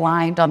going to get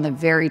aligned on the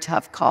very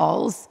tough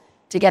calls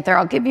to get there.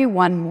 I'll give you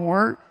one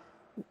more.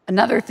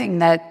 Another thing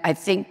that I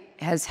think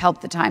has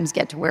helped the Times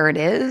get to where it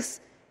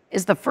is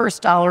the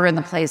first dollar in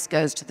the place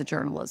goes to the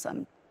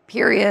journalism.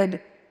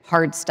 Period.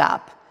 Hard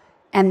stop.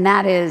 And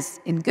that is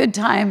in good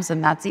times,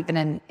 and that's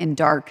even in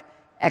dark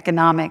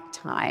economic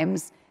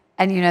times.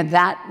 And,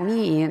 that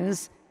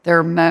means there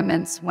are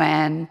moments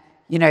when,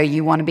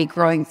 you want to be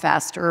growing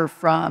faster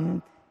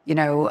from,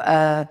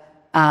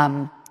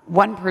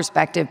 one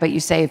perspective, but you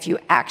say if you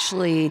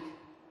actually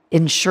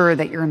ensure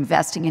that you're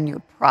investing in your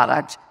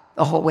product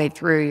the whole way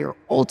through, you're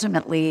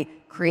ultimately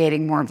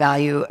creating more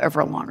value over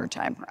a longer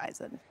time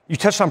horizon. You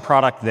touched on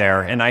product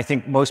there, and I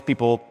think most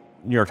people,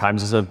 New York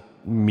Times is a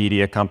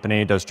media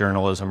company, does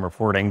journalism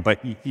reporting, but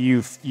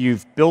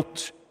you've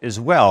built as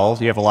well.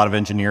 You have a lot of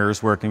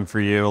engineers working for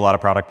you, a lot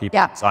of product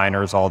people,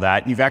 designers, all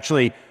that. You've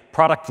actually,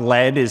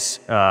 product-led is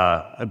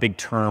a big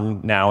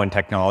term now in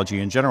technology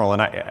in general,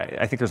 and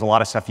I think there's a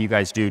lot of stuff you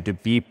guys do to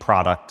be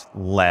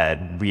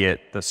product-led, be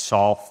it the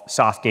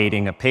soft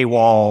gating of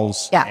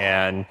paywalls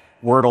and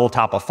Wordle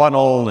top of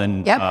funnel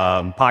and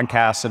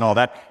podcasts and all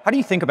that. How do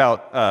you think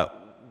about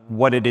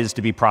what it is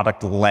to be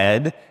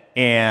product-led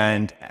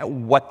and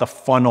what the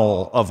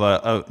funnel of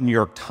a New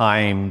York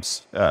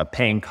Times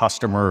paying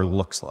customer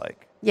looks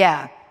like?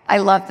 Yeah, I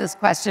love this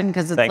question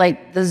because it's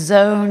like the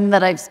zone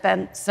that I've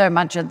spent so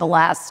much of the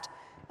last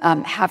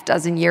half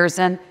dozen years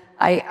in.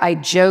 I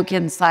joke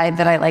inside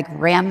that I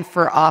ran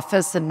for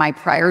office in my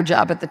prior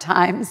job at the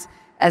Times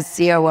as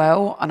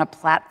COO on a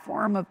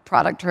platform of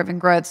product-driven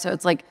growth. So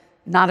it's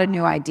not a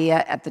new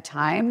idea at the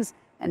Times.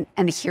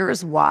 And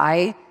here's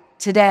why.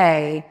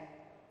 Today,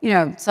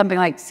 something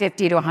like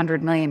 50 to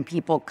 100 million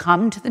people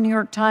come to the New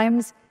York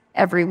Times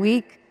every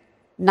week.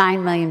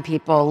 9 million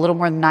people, a little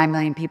more than 9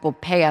 million people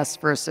pay us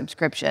for a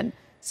subscription.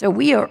 So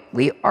we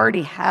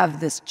already have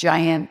this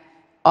giant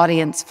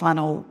audience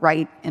funnel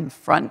right in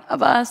front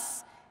of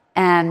us.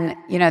 And,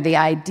 the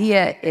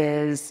idea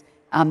is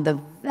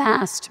the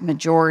vast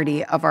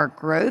majority of our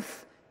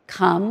growth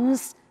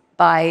comes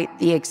by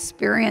the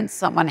experience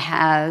someone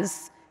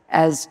has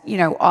as,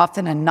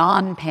 often a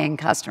non-paying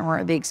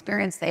customer, the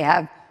experience they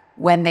have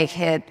when they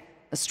hit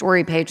a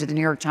story page of the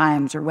New York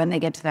Times or when they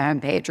get to the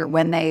homepage or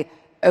when they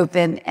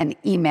open an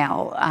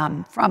email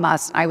from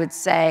us. I would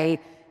say,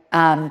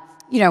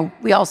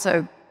 we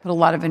also put a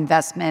lot of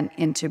investment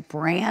into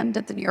brand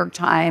at the New York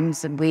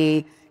Times, and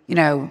we,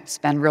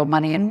 spend real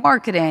money in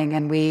marketing,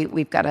 and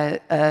we've got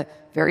a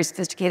very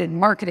sophisticated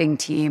marketing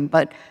team.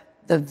 But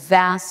the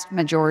vast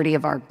majority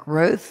of our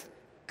growth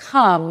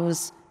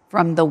comes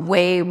from the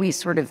way we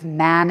sort of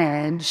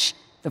manage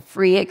the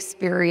free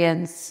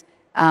experience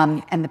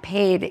and the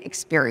paid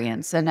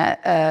experience. And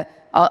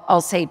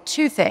I'll say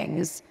two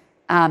things.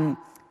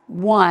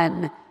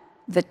 One,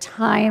 the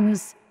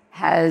Times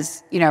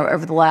has,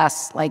 over the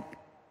last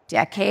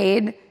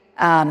decade,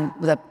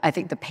 I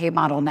think the pay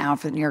model now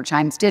for the New York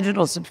Times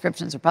digital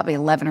subscriptions are probably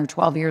 11 or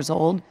 12 years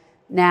old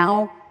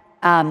now.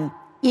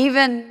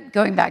 Even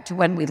going back to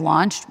when we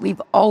launched,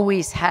 we've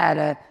always had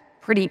a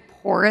pretty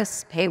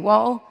porous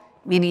paywall,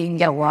 meaning you can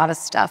get a lot of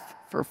stuff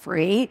for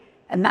free.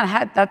 And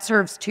that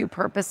serves two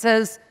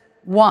purposes.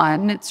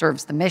 One, it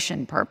serves the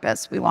mission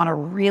purpose. We want a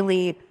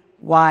really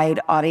wide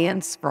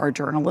audience for our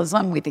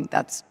journalism. We think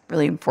that's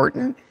really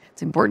important.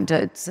 It's important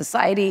to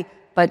society.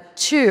 But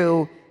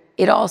two,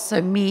 it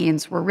also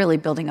means we're really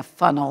building a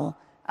funnel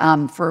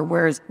for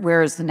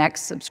where's the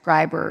next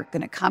subscriber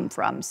going to come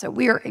from. So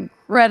we are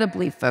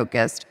incredibly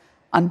focused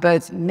on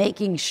both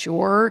making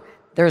sure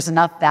there's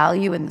enough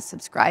value in the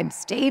subscribed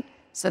state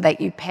so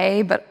that you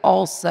pay, but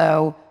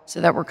also so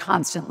that we're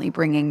constantly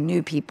bringing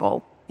new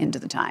people into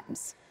the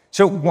Times.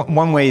 So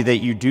one way that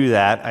you do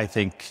that, I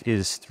think,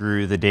 is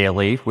through The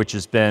Daily, which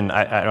has been,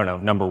 I don't know,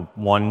 number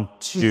 1,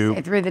 2.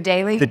 Through The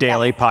Daily? The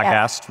Daily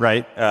podcast,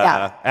 right?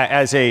 Yeah.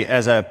 As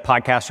a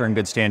podcaster in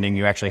good standing,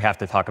 you actually have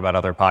to talk about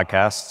other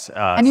podcasts.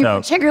 And you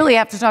particularly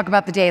have to talk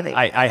about The Daily.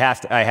 I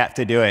have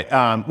to do it,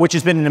 which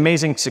has been an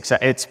amazing success.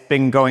 It's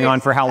been going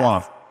on for how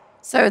long?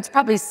 So it's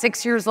probably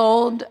 6 years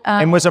old.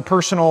 And was a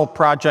personal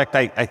project.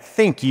 I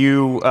think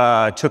you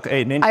took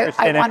an interest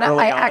in it early on.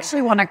 I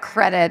actually want to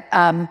credit.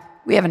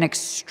 We have an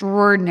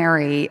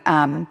extraordinary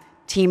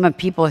team of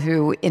people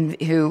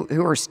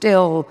who are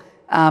still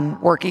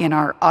working in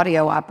our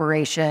audio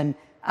operation.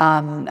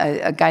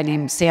 A guy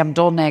named Sam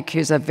Dolnick,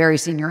 who's a very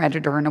senior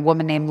editor, and a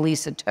woman named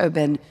Lisa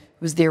Tobin,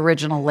 who's the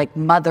original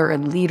mother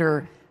and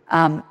leader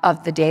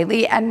of The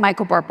Daily, and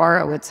Michael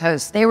Barbaro, its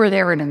host. They were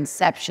there at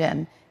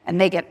inception, and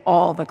they get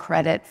all the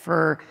credit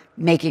for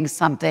making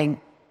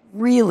something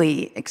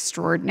really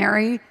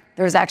extraordinary.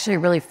 There's actually a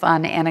really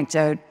fun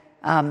anecdote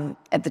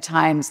at the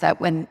Times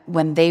that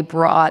when they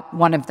brought,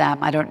 one of them,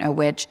 I don't know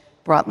which,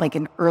 brought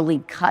an early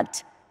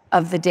cut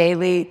of The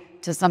Daily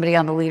to somebody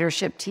on the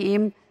leadership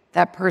team,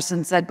 that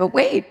person said, but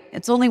wait,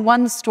 it's only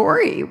one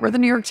story. We're the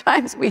New York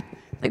Times. We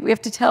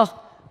have to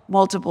tell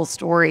multiple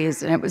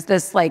stories. And it was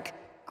this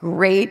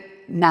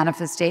great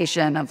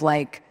manifestation of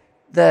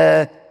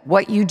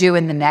what you do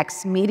in the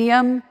next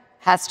medium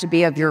has to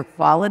be of your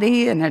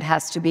quality, and it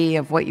has to be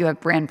of what you have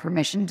brand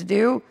permission to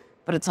do,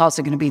 but it's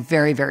also going to be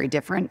very, very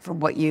different from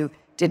what you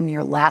did in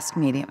your last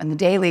medium. And The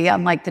Daily,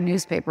 unlike the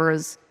newspaper,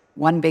 is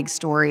one big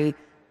story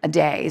a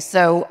day.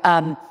 So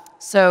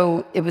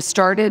it was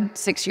started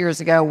 6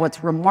 years ago.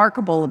 What's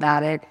remarkable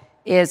about it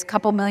is a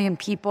couple million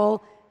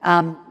people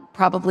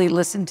probably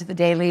listen to The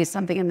Daily,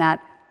 something in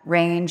that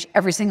range,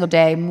 every single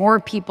day. More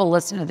people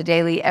listen to The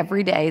Daily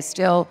every day,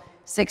 still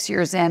 6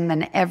 years in,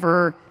 than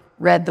ever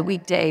read the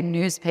weekday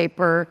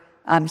newspaper.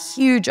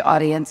 Huge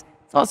audience.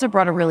 It's also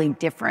brought a really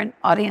different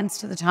audience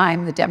to the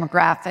Time. The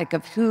demographic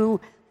of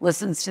who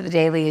listens to The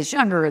Daily is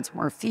younger, it's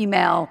more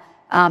female.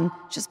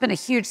 Just been a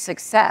huge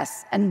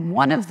success. And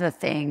one of the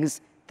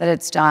things that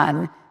it's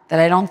done that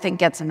I don't think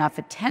gets enough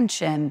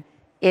attention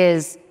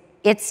is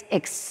it's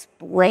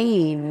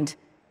explained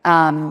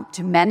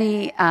to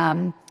many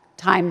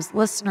Times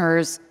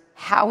listeners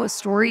how a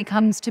story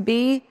comes to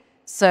be.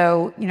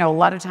 So, a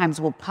lot of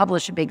times we'll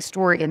publish a big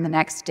story, and the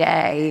next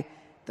day,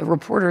 the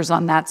reporters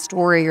on that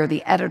story or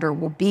the editor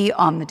will be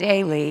on The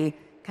Daily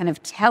kind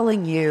of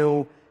telling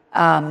you,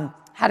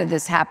 how did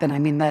this happen? I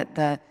mean,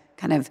 the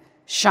kind of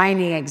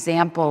shining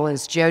example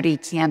is Jodi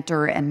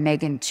Kantor and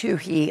Megan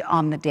Twohey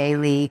on The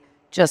Daily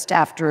just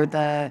after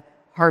the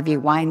Harvey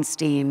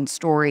Weinstein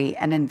story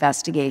and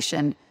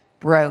investigation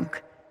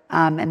broke.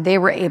 And they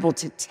were able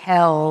to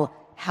tell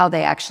how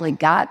they actually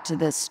got to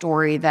this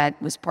story that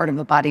was part of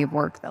a body of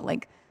work that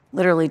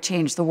literally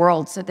changed the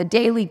world. So The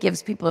Daily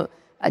gives people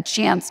a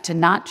chance to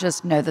not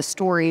just know the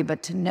story,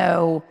 but to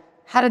know,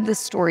 how did this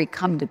story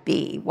come to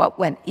be? What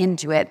went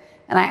into it?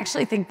 And I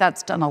actually think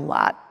that's done a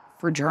lot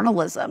for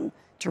journalism,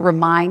 to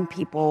remind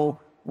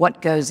people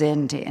what goes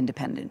into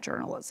independent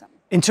journalism.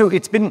 And so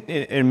it's been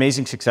an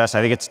amazing success.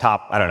 I think it's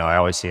top, I don't know, I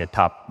always see it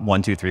top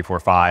 1, 2, 3, 4,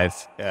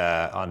 5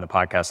 on the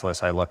podcast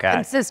list I look at.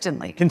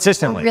 Consistently.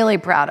 We're really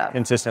proud of.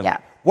 Consistently. Yeah.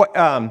 What,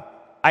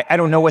 I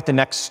don't know what the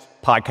next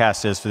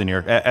podcast is for the New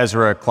York.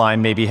 Ezra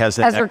Klein maybe has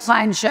the Ezra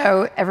Klein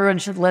show. Everyone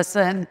should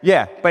listen.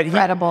 Yeah, but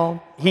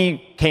incredible. He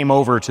came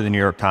over to the New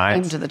York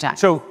Times. Came to the Times.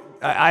 So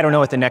I don't know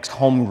what the next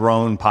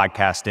homegrown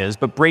podcast is,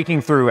 but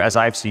breaking through, as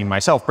I've seen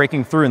myself,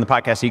 breaking through in the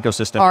podcast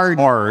ecosystem is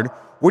hard.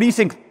 What do you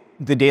think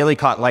The Daily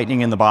caught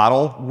lightning in the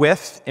bottle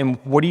with, and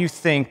what do you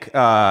think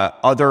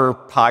other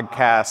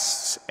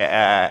podcasts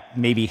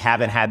maybe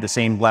haven't had the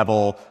same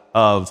level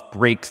of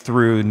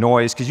breakthrough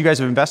noise? Because you guys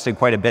have invested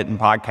quite a bit in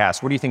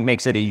podcasts. What do you think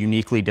makes it a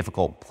uniquely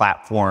difficult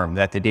platform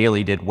that The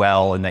Daily did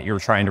well and that you're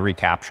trying to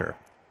recapture?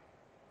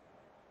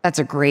 That's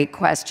a great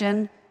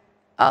question.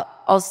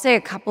 I'll say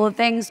a couple of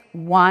things.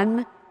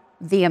 One,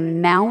 the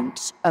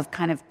amount of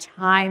kind of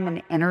time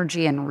and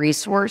energy and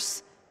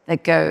resource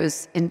that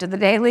goes into The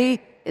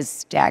Daily is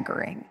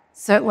staggering.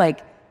 So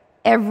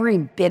every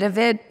bit of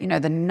it,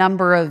 the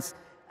number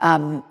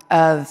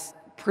of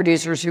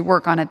producers who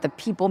work on it, the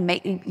people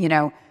making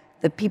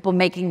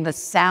the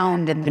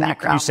sound in the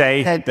background. Can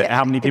you say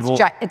how many people?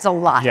 It's a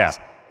lot. Yeah.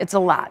 It's a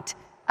lot.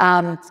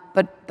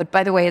 But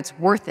by the way, it's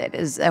worth it.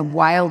 It's a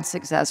wild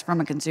success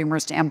from a consumer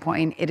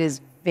standpoint. It is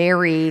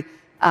a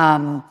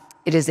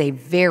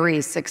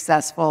very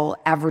successful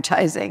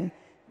advertising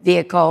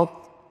vehicle.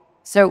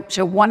 So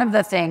one of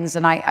the things,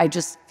 and I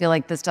just feel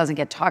like this doesn't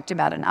get talked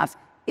about enough,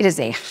 it is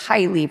a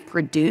highly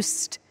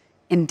produced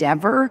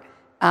endeavor,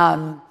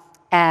 and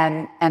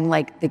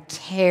like the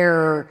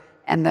care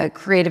and the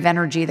creative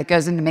energy that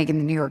goes into making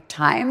the New York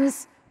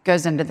Times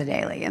goes into the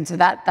Daily. And so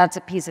that's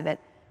a piece of it.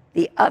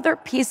 The other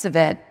piece of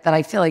it that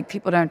I feel like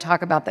people don't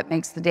talk about that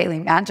makes the Daily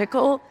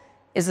magical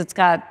is it's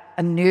got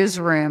a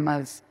newsroom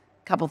of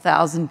a couple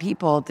thousand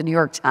people at the New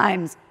York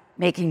Times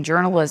making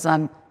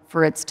journalism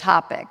for its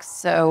topics.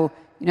 So,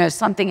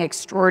 something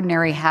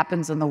extraordinary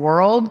happens in the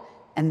world,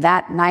 and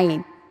that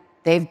night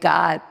they've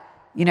got,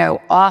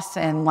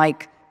 often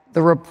like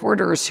the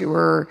reporters who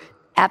are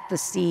at the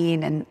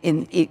scene and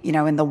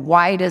in the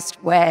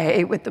widest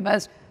way with the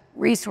most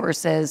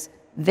resources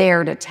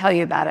there to tell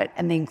you about it.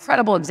 And the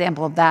incredible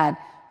example of that,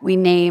 we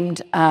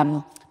named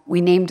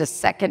a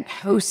second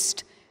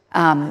host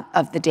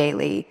of the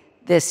Daily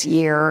this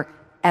year,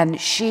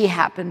 and she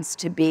happens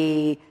to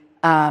be,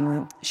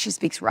 she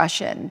speaks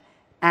Russian.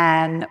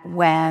 And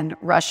when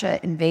Russia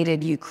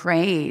invaded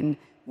Ukraine,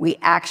 we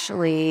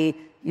actually,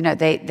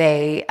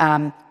 they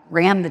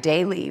ran the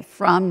Daily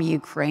from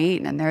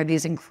Ukraine. And there are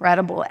these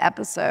incredible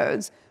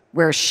episodes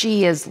where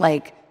she is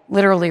like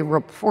literally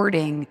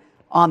reporting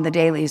on the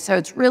Daily. So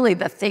it's really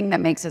the thing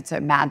that makes it so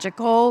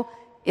magical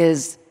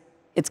is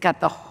it's got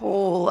the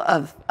whole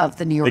of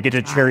the New York They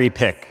get to cherry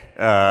pick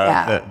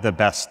the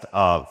best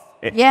of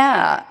it.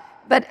 Yeah.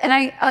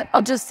 And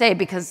I'll just say,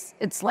 because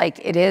it's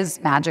like, it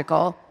is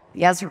magical.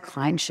 The Ezra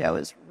Klein show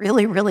is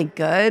really, really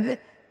good.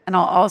 And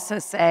I'll also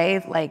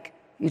say, like,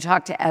 you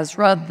talk to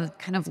Ezra, the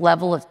kind of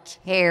level of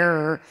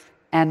care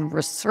and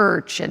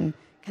research and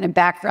kind of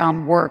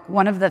background work.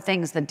 One of the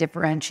things that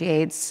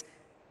differentiates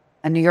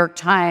a New York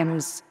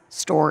Times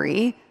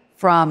story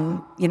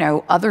from,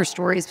 other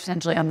stories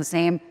potentially on the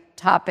same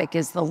topic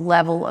is the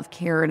level of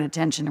care and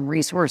attention and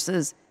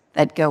resources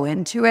that go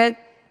into it.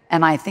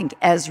 And I think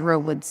Ezra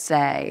would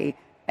say,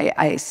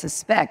 I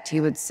suspect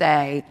he would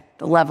say,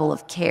 the level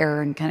of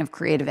care and kind of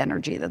creative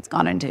energy that's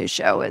gone into his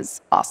show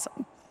is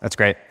awesome. That's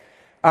great.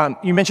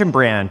 You mentioned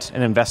brand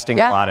and investing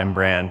a lot in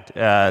brand.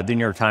 The New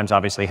York Times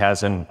obviously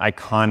has an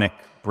iconic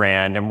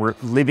brand, and we're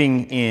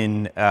living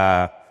in,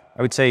 I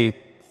would say,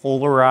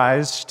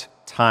 polarized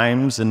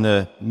times in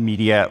the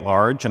media at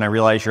large. And I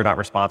realize you're not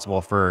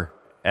responsible for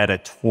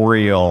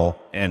editorial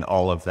and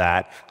all of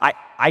that.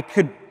 I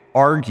could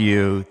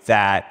argue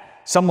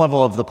that some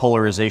level of the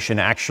polarization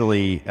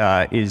actually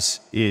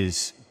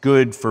is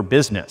good for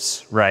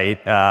business, right?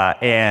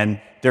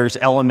 And there's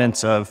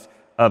elements of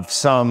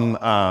some,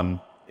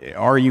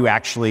 are you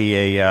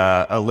actually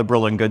a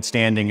liberal in good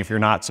standing if you're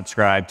not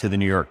subscribed to the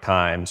New York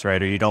Times,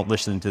 right? Or you don't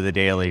listen to the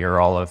Daily or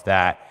all of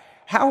that.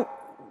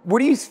 What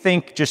do you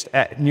think just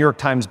at New York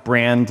Times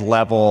brand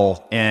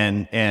level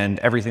and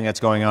everything that's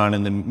going on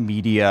in the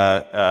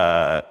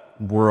media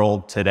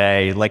world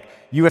today? Like,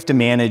 you have to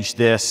manage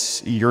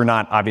this. You're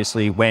not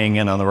obviously weighing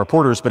in on the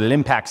reporters, but it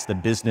impacts the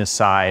business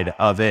side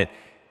of it.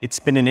 It's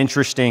been an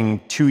interesting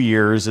 2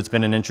 years. It's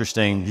been an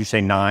interesting, did you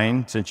say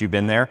 9 since you've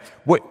been there?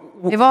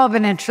 They've all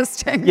been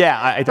interesting.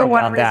 Yeah, I don't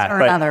doubt doubt that. For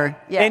one reason or another.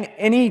 Yeah.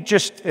 Any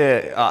just,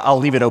 I'll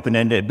leave it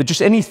open-ended, but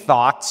just any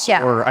thoughts?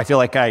 Yeah. Or I feel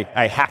like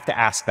I have to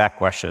ask that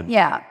question.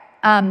 Yeah.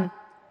 I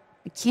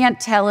can't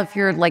tell if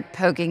you're like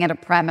poking at a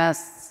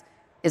premise.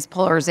 Is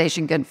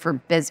polarization good for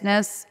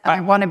business?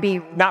 I want to be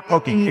not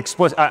poking.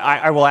 Explicit.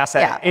 I will ask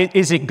that. Yeah.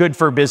 Is it good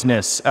for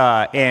business?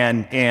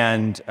 And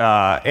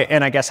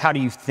I guess how do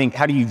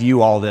you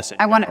view all this?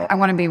 I want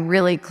to be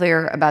really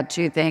clear about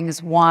two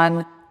things.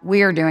 One,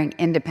 we are doing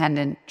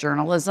independent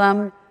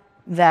journalism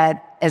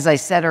that, as I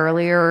said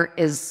earlier,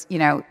 is,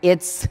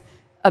 its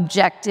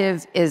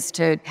objective is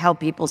to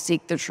help people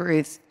seek the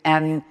truth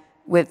and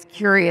with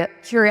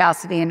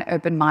curiosity and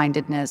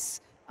open-mindedness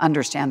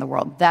understand the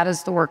world. That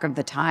is the work of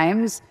the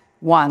Times,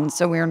 one.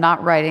 So we are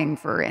not writing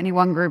for any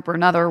one group or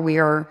another.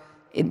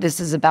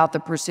 This is about the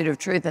pursuit of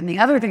truth. And the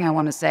other thing I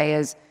want to say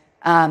is,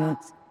 and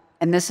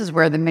this is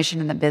where the mission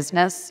in the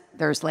business,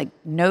 there's like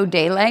no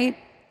daylight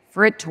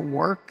for it to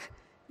work.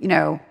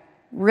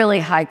 Really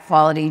high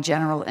quality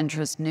general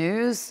interest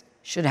news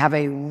should have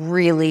a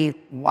really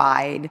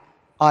wide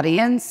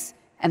audience.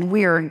 And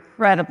we are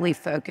incredibly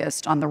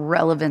focused on the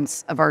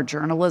relevance of our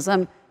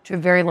journalism to a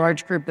very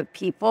large group of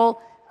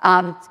people.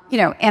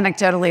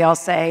 Anecdotally, I'll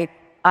say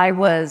I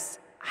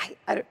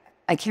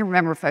can't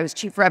remember if I was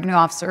chief revenue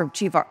officer or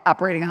chief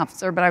operating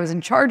officer, but I was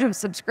in charge of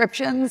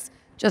subscriptions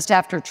just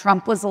after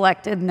Trump was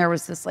elected. And there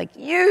was this like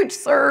huge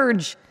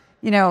surge,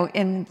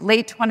 in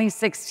late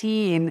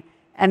 2016.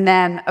 And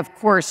then, of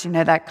course,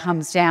 that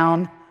comes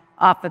down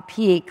off a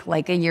peak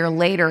like a year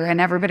later.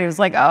 And everybody was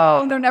like,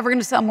 oh, they're never going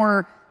to sell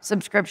more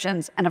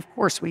subscriptions. And of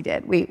course we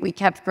did. We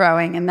kept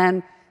growing. And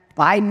then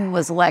Biden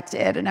was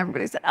elected and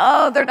everybody said,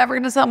 oh, they're never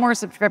going to sell more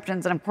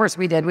subscriptions. And of course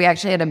we did. We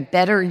actually had a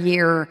better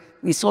year.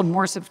 We sold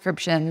more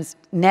subscriptions,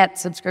 net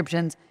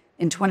subscriptions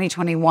in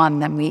 2021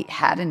 than we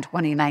had in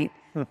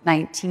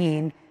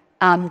 2019.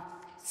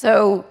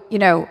 So,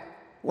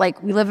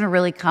 like, we live in a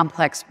really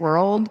complex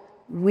world.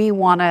 we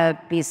want to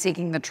be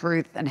seeking the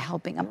truth and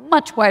helping a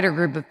much wider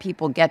group of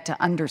people get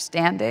to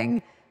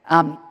understanding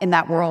in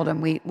that world.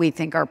 And we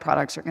think our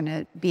products are going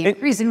to be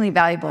increasingly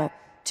valuable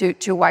to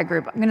a wide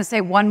group. I'm going to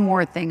say one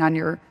more thing on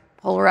your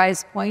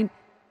polarized point.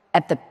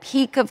 At the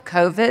peak of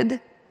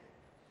COVID,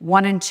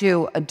 1 in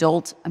 2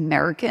 adult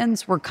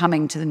Americans were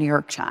coming to the New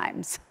York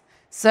Times.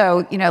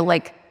 So,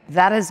 like,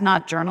 that is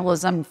not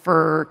journalism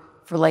for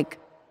like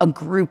a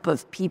group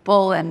of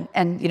people. And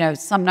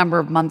some number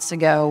of months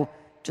ago,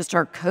 just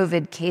our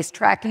COVID case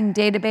tracking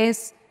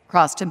database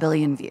crossed 1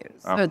 billion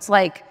views. Oh. So it's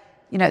like,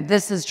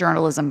 this is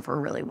journalism for a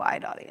really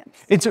wide audience.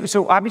 And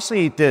so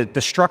obviously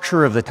the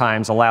structure of the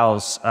Times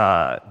allows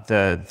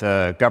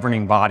the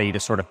governing body to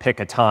sort of pick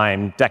a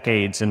time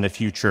decades in the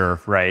future,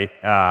 right?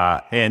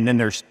 And then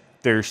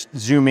there's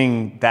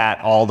zooming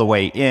that all the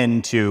way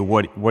into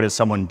what does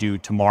someone do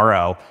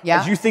tomorrow.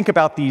 Yeah. As you think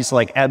about these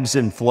like ebbs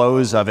and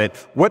flows of it,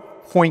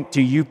 what point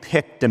do you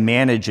pick to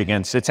manage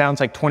against? It sounds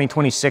like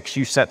 2026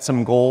 you set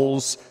some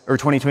goals, or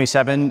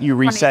 2027 you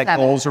reset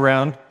goals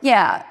around.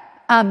 Yeah.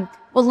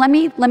 Well, let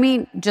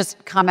me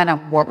just comment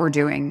on what we're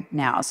doing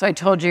now. So I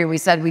told you, we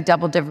said we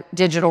doubled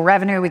digital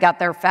revenue, we got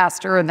there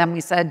faster, and then we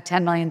said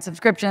 10 million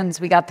subscriptions,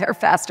 we got there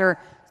faster.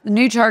 The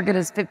new target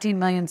is 15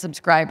 million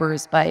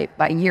subscribers by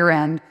year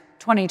end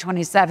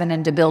 2027,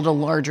 and to build a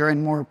larger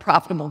and more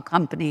profitable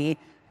company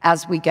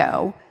as we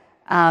go.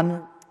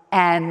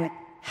 And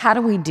how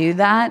do we do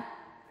that?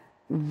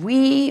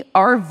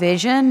 Our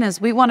vision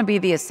is we want to be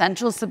the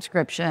essential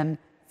subscription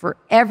for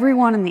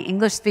everyone in the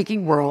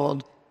English-speaking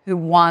world who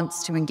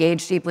wants to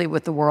engage deeply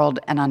with the world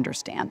and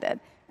understand it.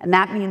 And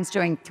that means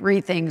doing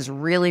 3 things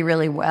really,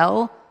 really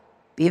well.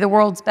 Be the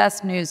world's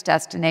best news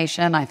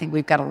destination. I think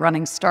we've got a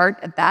running start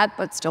at that,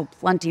 but still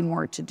plenty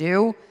more to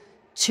do.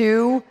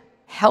 2,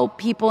 help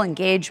people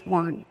engage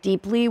more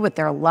deeply with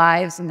their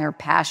lives and their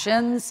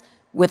passions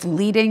with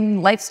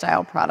leading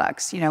lifestyle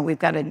products. We've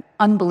got an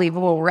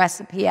unbelievable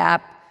recipe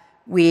app.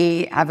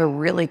 We have a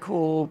really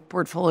cool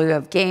portfolio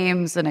of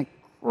games and a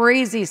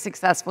crazy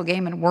successful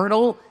game in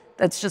Wordle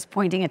that's just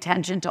pointing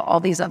attention to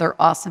all these other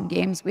awesome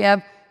games we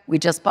have. We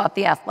just bought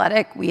The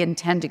Athletic. We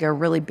intend to go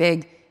really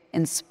big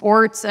in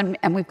sports, and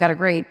we've got a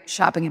great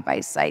shopping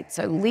advice site.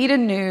 So lead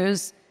in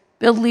news,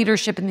 build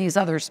leadership in these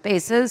other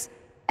spaces,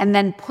 and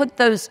then put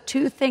those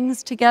 2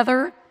 things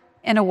together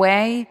in a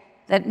way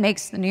that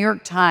makes the New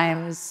York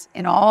Times,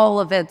 in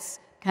all of its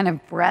kind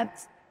of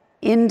breadth,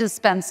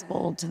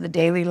 indispensable to the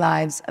daily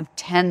lives of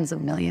tens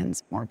of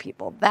millions more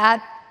people.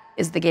 That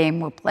is the game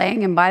we're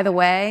playing. And by the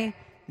way,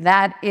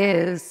 that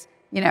is,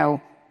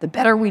 the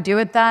better we do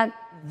at that,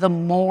 the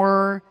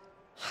more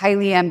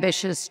highly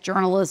ambitious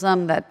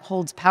journalism that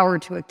holds power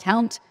to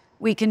account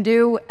we can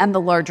do, and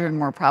the larger and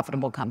more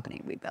profitable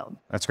company we build.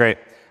 That's great.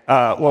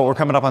 Well, we're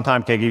coming up on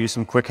time. Can I give you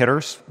some quick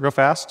hitters real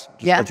fast?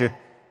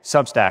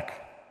 Substack.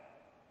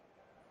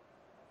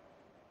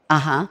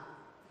 Uh-huh.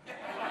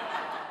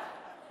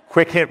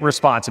 Quick hit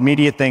response,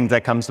 immediate thing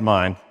that comes to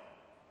mind.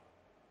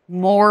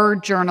 More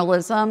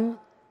journalism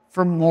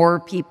for more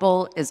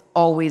people is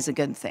always a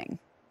good thing.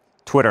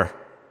 Twitter.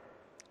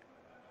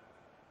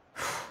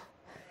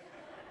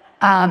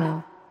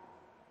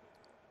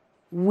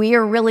 We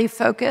are really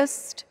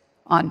focused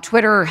on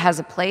Twitter has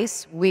a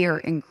place. We are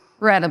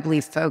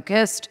incredibly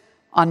focused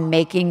on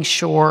making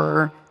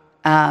sure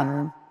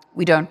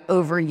we don't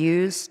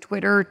overuse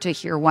Twitter to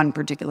hear one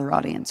particular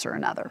audience or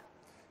another.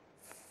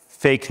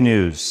 Fake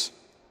news.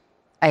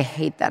 I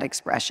hate that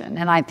expression.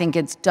 And I think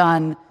it's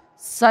done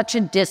such a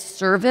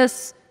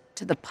disservice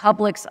to the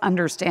public's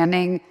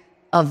understanding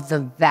of the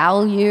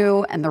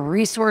value and the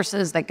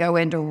resources that go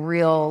into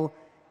real,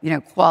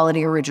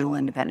 quality, original,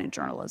 independent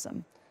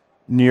journalism.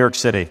 New York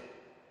City.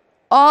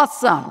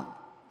 Awesome.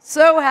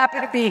 So happy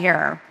to be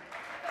here.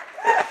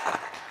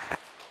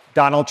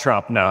 Donald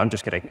Trump. No, I'm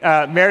just kidding.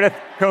 Meredith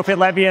Kopit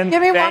Levien.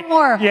 Give me one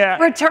more. Yeah.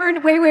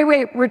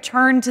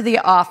 Return to the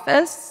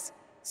office.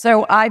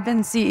 So I've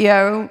been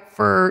CEO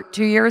for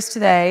 2 years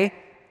today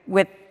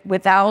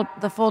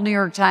without the full New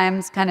York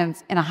Times, kind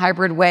of in a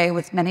hybrid way,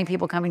 with many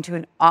people coming to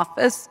an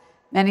office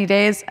many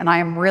days. And I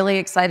am really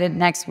excited.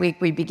 Next week,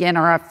 we begin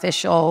our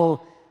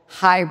official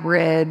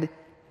hybrid,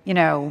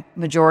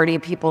 majority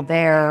of people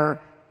there,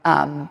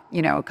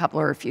 a couple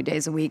or a few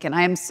days a week. And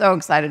I am so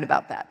excited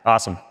about that.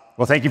 Awesome.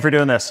 Well, thank you for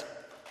doing this.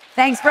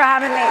 Thanks for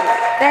having me.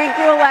 Thank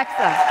you,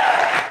 Alexa.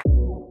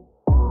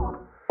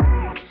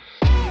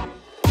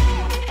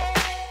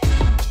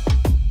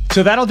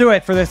 So that'll do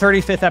it for the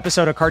 35th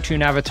episode of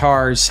Cartoon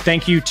Avatars.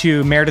 Thank you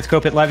to Meredith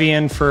Kopit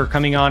Levien for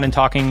coming on and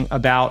talking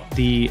about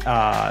the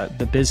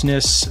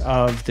business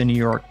of the New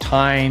York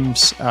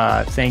Times.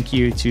 Thank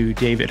you to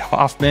David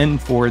Hoffman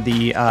for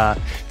the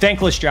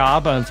thankless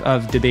job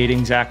of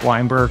debating Zach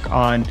Weinberg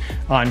on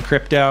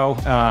crypto.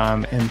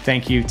 And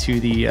thank you to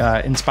the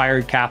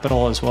Inspired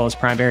Capital as well as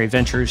Primary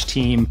Ventures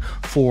team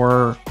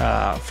for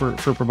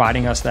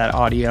providing us that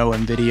audio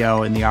and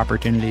video and the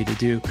opportunity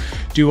to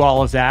do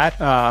all of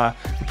that.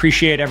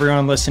 Appreciate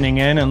everyone listening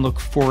in and look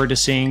forward to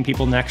seeing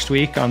people next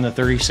week on the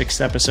 36th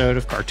episode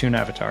of Cartoon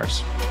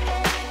Avatars.